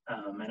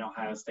 And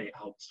Ohio State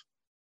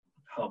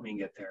helped me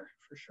get there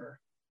for sure.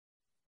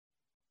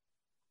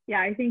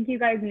 Yeah, I think you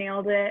guys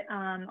nailed it.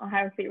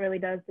 Ohio State really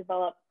does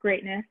develop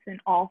greatness in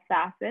all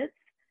facets.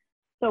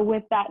 So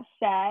with that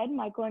said,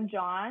 Michael and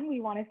John,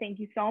 we want to thank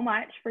you so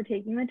much for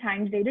taking the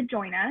time today to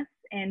join us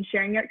and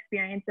sharing your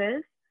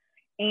experiences.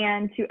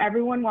 And to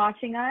everyone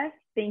watching us,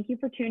 thank you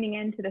for tuning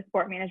in to the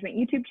Sport Management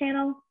YouTube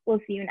channel. We'll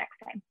see you next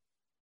time.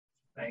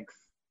 Thanks.